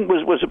 Sterling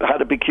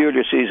had a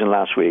peculiar season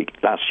last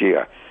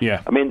year.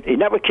 Yeah. I mean, he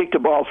never kicked a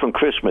ball from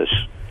Christmas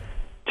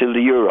till the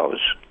Euros,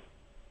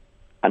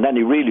 and then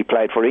he really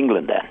played for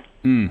England then.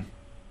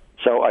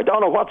 So I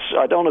don't know.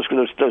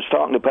 There's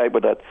talk in the paper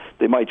that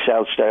they might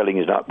sell Sterling.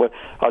 Is not, but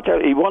I'll tell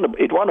you,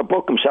 he'd want to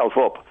book himself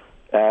up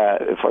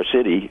for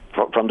City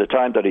from the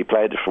time that he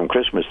played from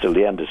Christmas till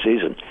the end of the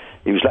season.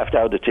 He was left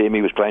out of the team.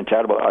 He was playing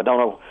terrible. I don't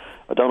know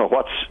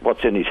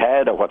what's in his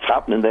head or what's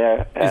happening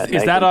there.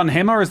 Is that on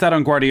him or is that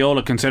on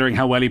Guardiola, considering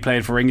how well he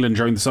played for England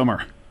during the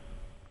summer?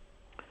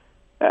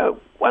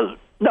 Well,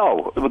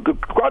 no.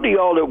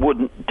 Guardiola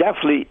would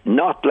definitely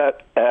not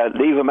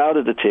leave him out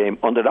of the team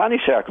under any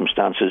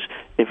circumstances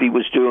if he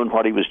was doing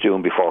what he was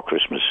doing before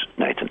Christmas,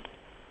 Nathan.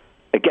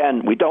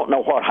 Again, we don't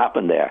know what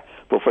happened there,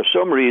 but for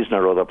some reason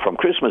or other, from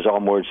Christmas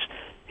onwards,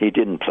 he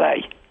didn't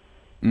play.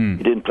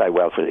 He didn't play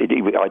well for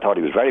City. I thought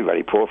he was very,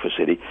 very poor for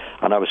City,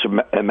 and I was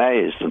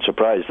amazed and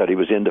surprised that he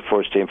was in the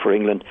first team for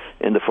England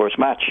in the first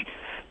match.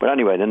 But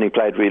anyway, then he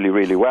played really,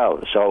 really well.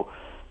 So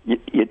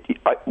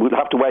we'll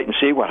have to wait and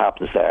see what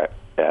happens there,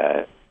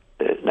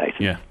 Nathan.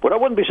 Yeah. But I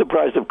wouldn't be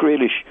surprised if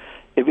Grealish,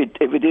 if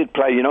he did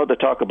play, they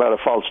talk about a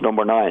false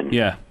number 9.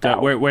 Yeah,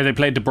 where they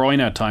played De Bruyne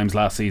at times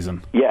last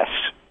season. Yes,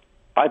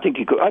 I think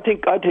he could. I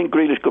think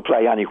Grealish could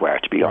play anywhere,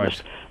 to be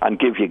honest, and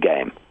give you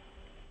game.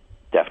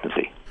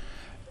 Definitely.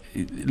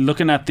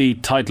 Looking at the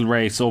title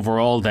race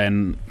overall,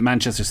 then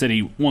Manchester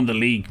City won the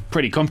league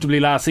pretty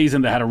comfortably last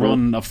season. They had a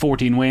run of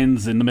 14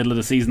 wins in the middle of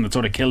the season that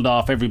sort of killed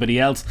off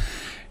everybody else.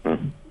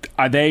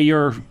 Are they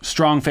your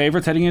strong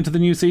favourites heading into the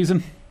new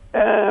season?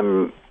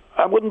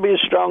 I wouldn't be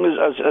as strong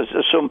as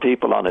some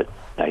people on it,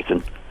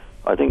 Nathan.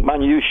 I think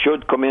Man U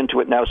should come into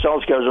it now.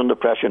 Solskjaer's under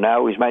pressure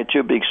now. He's made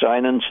 2 big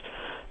signings.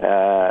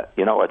 I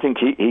think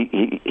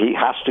he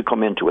has to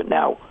come into it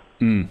now.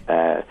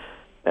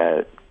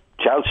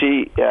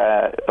 Chelsea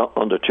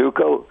under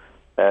Tuchel,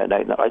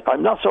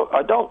 I'm not so.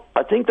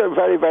 I think they're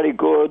very, very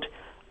good.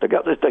 They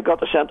got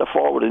the centre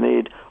forward they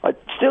need. I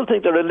still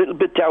think they're a little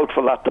bit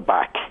doubtful at the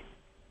back.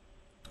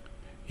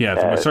 Yeah,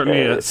 there were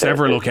certainly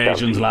several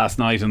occasions last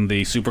night in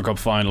the Super Cup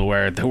final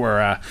where there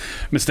were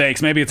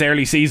mistakes. Maybe it's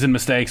early season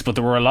mistakes, but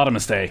there were a lot of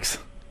mistakes.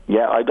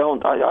 Yeah,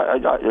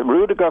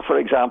 Rudiger, for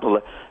example,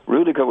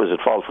 Rudiger was at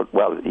fault for.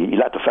 Well, he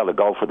let the fella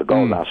go for the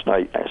goal last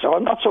night. So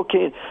I'm not so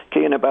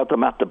keen about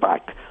them at the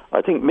back.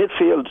 I think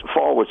midfield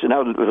forwards, if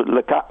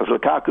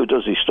Lukaku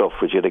does his stuff,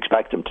 which you'd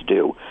expect him to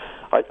do,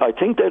 I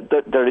think that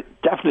they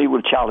definitely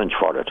will challenge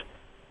for it.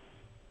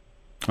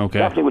 Okay.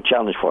 Definitely will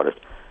challenge for it.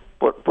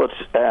 But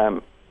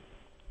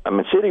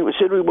City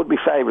would be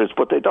favourites,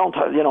 but they don't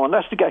have,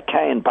 unless they get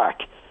Kane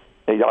back,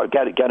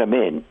 get him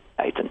in,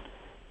 Nathan.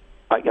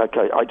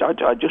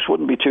 I just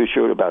wouldn't be too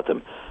sure about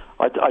them.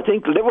 I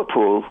think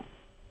Liverpool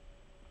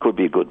could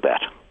be a good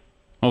bet.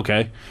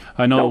 Okay,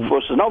 I know.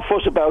 No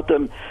fuss about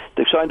them.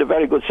 They've signed a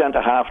very good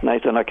centre half,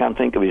 Nathan. I can't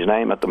think of his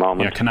name at the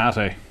moment. Yeah,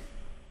 Konate.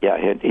 Yeah,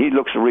 he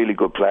looks a really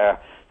good player.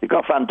 They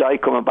got Van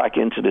Dijk coming back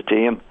into the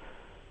team,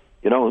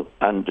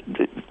 and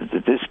the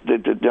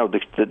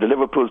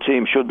Liverpool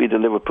team should be the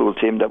Liverpool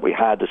team that we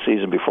had the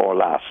season before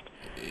last.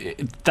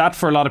 That,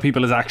 for a lot of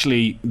people, is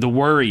actually the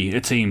worry,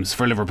 it seems,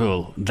 for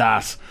Liverpool,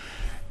 that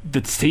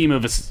the team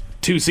of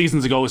 2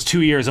 seasons ago is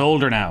 2 years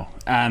older now,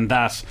 and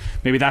that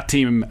maybe that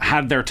team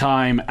had their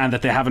time and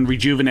that they haven't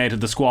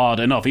rejuvenated the squad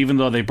enough, even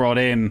though they brought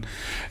in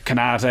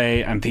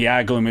Konate and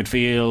Thiago in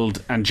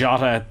midfield and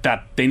Jota,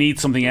 that they need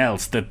something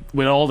else, that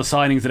with all the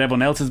signings that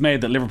everyone else has made,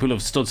 that Liverpool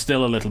have stood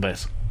still a little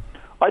bit.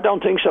 I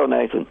don't think so,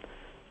 Nathan.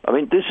 I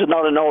mean, this is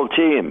not an old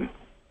team.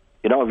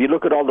 If you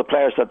look at all the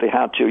players that they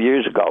had 2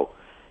 years ago,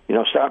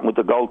 starting with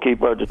the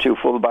goalkeeper, the 2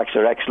 fullbacks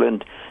are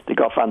excellent. They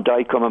got Van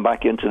Dijk coming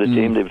back into the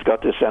team. They've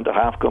got the centre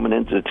half coming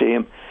into the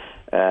team.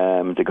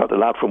 They got the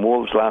lad from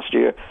Wolves last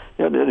year.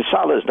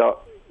 Salah's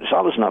not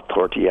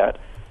 30 yet.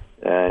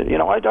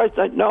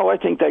 I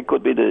think they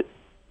could be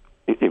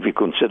if you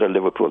consider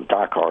Liverpool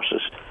dark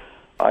horses.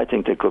 I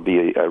think they could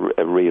be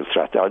a real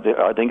threat.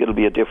 I think it'll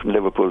be a different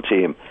Liverpool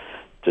team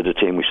to the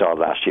team we saw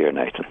last year,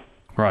 Nathan.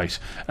 Right.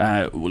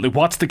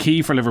 What's the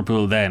key for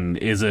Liverpool then?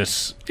 Is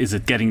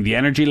it getting the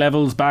energy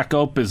levels back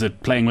up? Is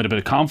it playing with a bit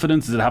of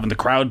confidence? Is it having the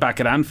crowd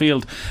back at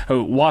Anfield?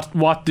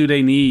 What do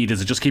they need?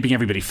 Is it just keeping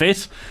everybody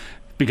fit?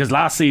 Because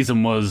last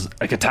season was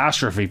a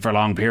catastrophe for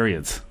long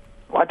periods.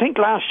 Well, I think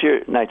last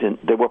year, Nathan,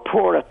 they were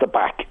poor at the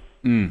back.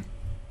 All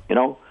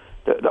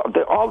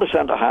the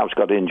centre halves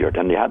got injured,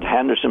 and they had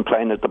Henderson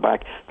playing at the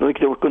back. They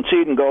were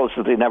conceding goals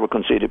that they never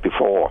conceded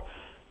before,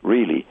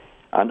 really.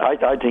 And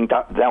I think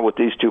that now with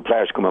these 2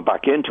 players coming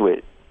back into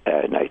it,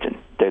 Nathan,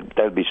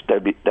 they'll be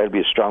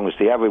as strong as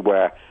they ever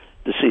were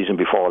the season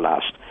before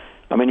last.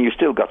 I mean, you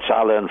still got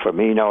Salah and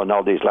Firmino and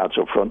all these lads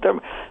up front. I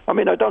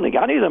don't think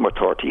any of them are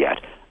 30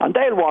 yet, and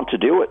they'll want to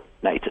do it,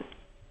 Nathan,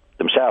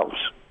 themselves.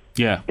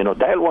 Yeah,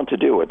 they'll want to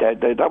do it.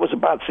 That was a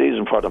bad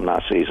season for them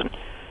last season,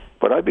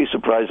 but I'd be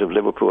surprised if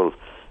Liverpool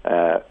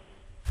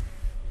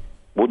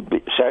would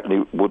be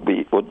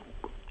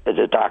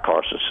the dark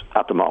horses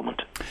at the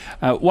moment.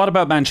 What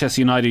about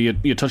Manchester United?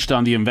 You touched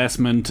on the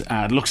investment.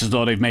 It looks as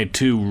though they've made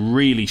 2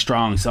 really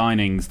strong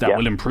signings that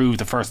will improve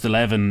the first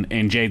 11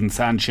 in Jadon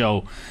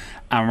Sancho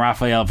and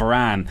Rafael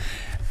Varane.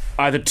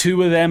 Are the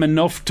two of them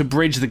enough to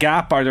bridge the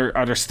gap? Are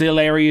there still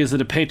areas of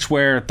the pitch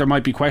where there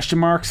might be question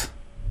marks?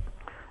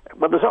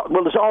 Well,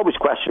 there's always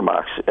question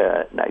marks,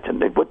 Nathan.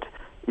 But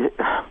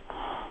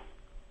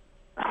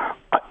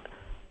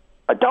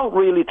I don't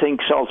really think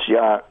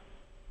Solskjaer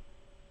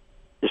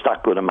is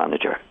that good a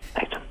manager,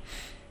 Nathan.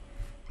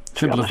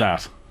 Simple as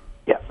that.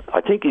 Yeah, I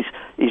think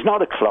he's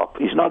not a Klopp,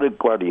 he's not a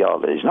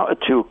Guardiola, he's not a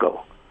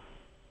Tuchel.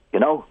 You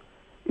know,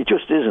 he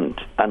just isn't.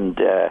 And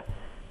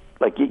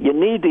you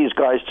need these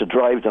guys to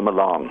drive them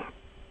along.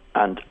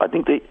 And I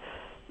think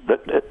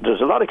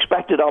there's a lot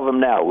expected of him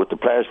now with the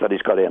players that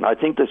he's got in. I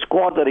think the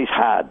squad that he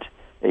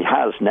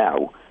has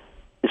now,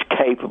 is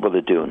capable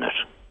of doing it.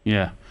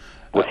 Yeah,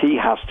 but he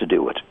has to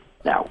do it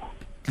now.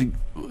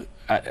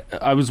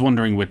 I was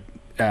wondering with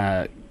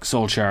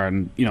Solskjaer,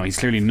 and he's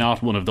clearly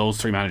not one of those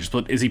three managers,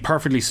 but is he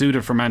perfectly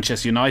suited for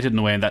Manchester United in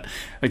a way? And that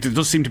there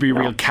does seem to be a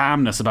real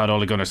calmness about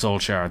Ole Gunnar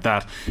Solskjaer.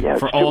 That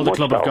for all the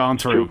club have gone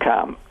through, too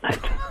calm.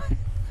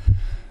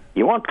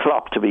 You want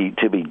Klopp to be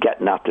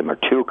getting at them, or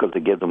Tuchel to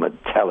give them a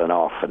telling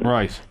off,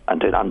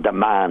 and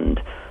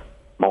demand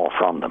more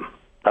from them.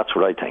 That's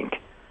what I think.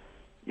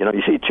 You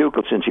see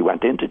Tuchel since he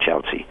went into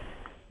Chelsea.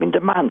 I mean,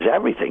 demands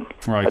everything.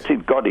 Right. I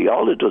think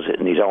Guardiola does it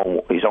in his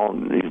own. He's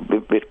a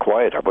bit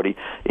quieter, but he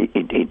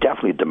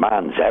definitely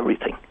demands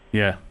everything.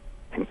 Yeah.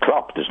 And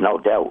Klopp, there's no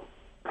doubt.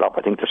 Klopp,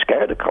 I think they're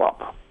scared of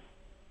Klopp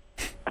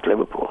at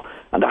Liverpool,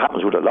 and that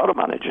happens with a lot of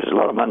managers. A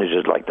lot of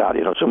managers like that.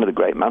 Some of the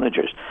great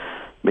managers.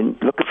 I mean,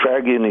 look at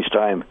Fergie in his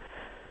time.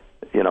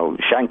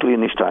 Shankly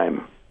in his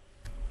time.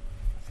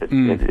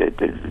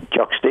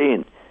 Jock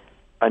Stein.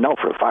 I know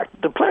for a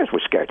fact the players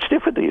were scared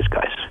stiff of these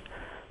guys.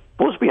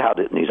 Busby had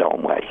it in his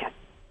own way.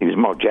 He was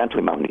more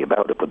gentlemanly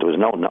about it, but there was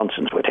no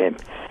nonsense with him.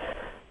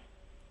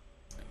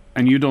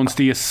 And you don't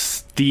see a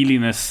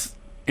steeliness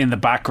in the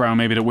background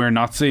maybe that we're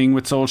not seeing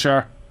with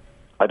Solskjaer?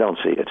 I don't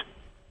see it.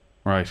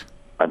 Right.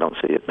 I don't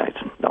see it,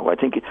 Nathan. No, I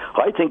think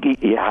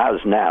he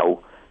has now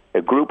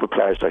a group of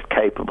players that are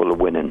capable of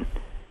winning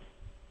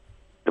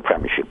the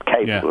Premiership,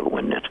 capable of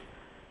winning it.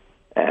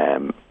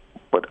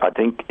 But I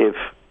think if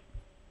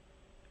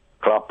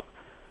Klopp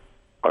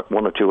or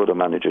one or two other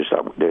managers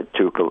that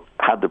Tuchel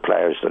had the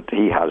players that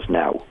he has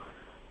now,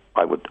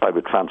 I would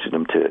fancy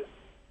them to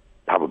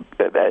have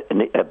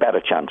a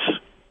better chance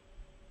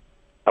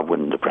of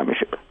winning the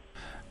Premiership.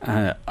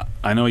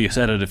 I know you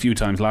said it a few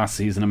times last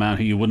season, a man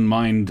who you wouldn't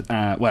mind,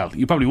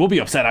 you probably would be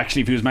upset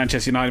actually if he was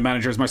Manchester United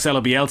manager, is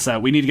Marcelo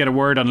Bielsa. We need to get a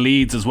word on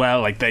Leeds as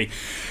well. Like, they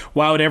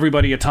wowed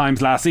everybody at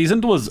times last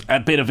season. There was a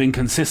bit of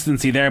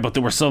inconsistency there, but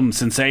there were some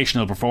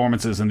sensational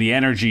performances, and the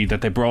energy that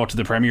they brought to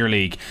the Premier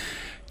League.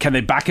 Can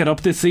they back it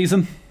up this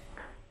season?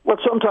 Well,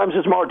 sometimes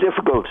it's more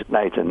difficult,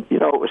 Nathan.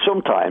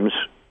 Sometimes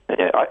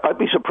I'd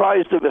be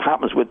surprised if it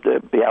happens with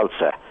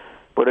Bielsa,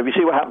 but if you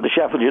see what happened to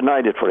Sheffield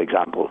United, for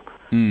example,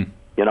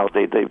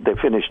 they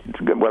finished,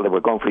 well, they were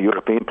going for a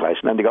European place,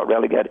 and then they got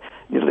relegated.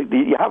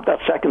 You have that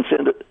second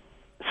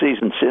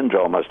season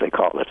syndrome, as they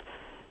call it,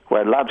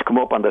 where lads come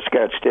up and they're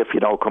scared stiff,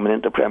 coming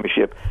into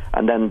Premiership,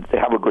 and then they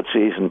have a good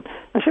season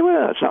and say,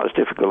 well, it's not as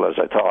difficult as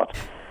I thought.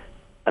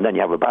 And then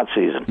you have a bad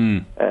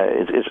season.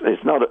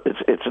 It's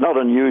not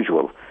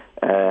unusual.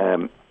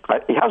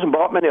 He hasn't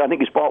bought many. I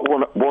think he's bought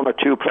one or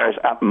two players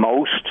at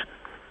most,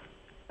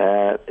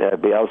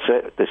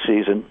 Bielsa, this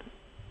season.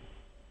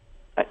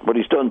 But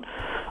he's done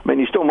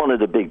one of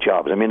the big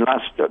jobs. I mean,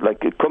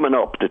 coming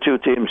up, the two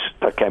teams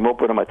that came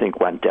up with him, I think,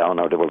 went down,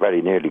 or they were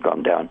very nearly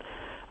gone down.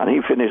 And he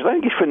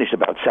finished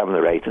about 7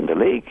 or 8 in the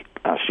league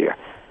last year,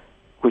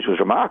 which was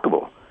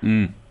remarkable.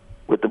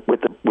 With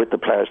the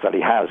players that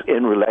he has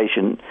in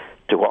relation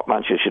to what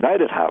Manchester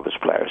United have as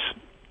players.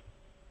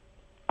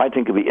 I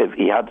think if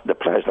he had the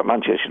players that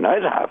Manchester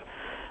United have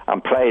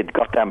and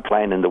got them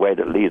playing in the way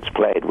that Leeds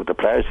played with the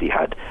players he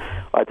had,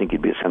 I think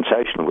he'd be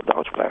sensational with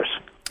those players.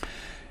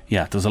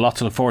 Yeah, there's a lot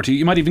to look forward to.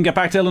 You might even get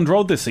back to Elland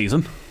Road this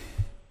season.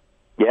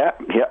 Yeah,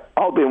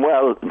 all being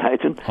well,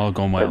 Nathan. All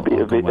going well.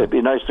 It'd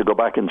be nice to go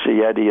back and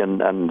see Eddie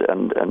and a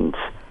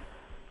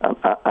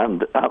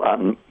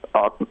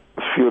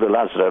few of the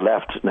lads that are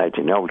left,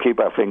 Nathan. We'll keep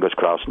our fingers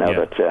crossed now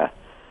that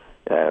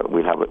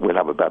we'll have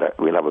a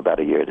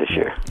better year this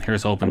year.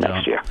 Here's hoping,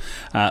 next John.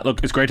 Year.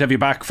 Look, it's great to have you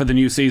back for the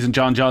new season.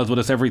 John Giles with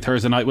us every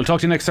Thursday night. We'll talk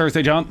to you next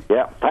Thursday, John.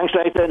 Yeah, thanks,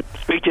 Nathan.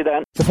 Speak to you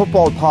then. The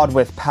Football Pod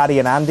with Paddy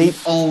and Andy.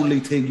 The only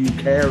thing you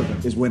care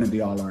about is winning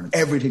the All-Ireland.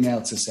 Everything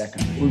else is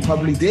secondary. We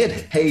probably did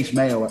hate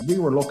Mayo. We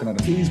were looking at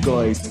it. These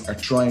guys are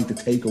trying to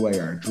take away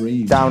our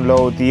dreams.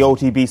 Download the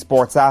OTB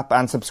Sports app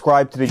and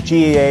subscribe to the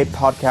GAA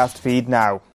podcast feed now.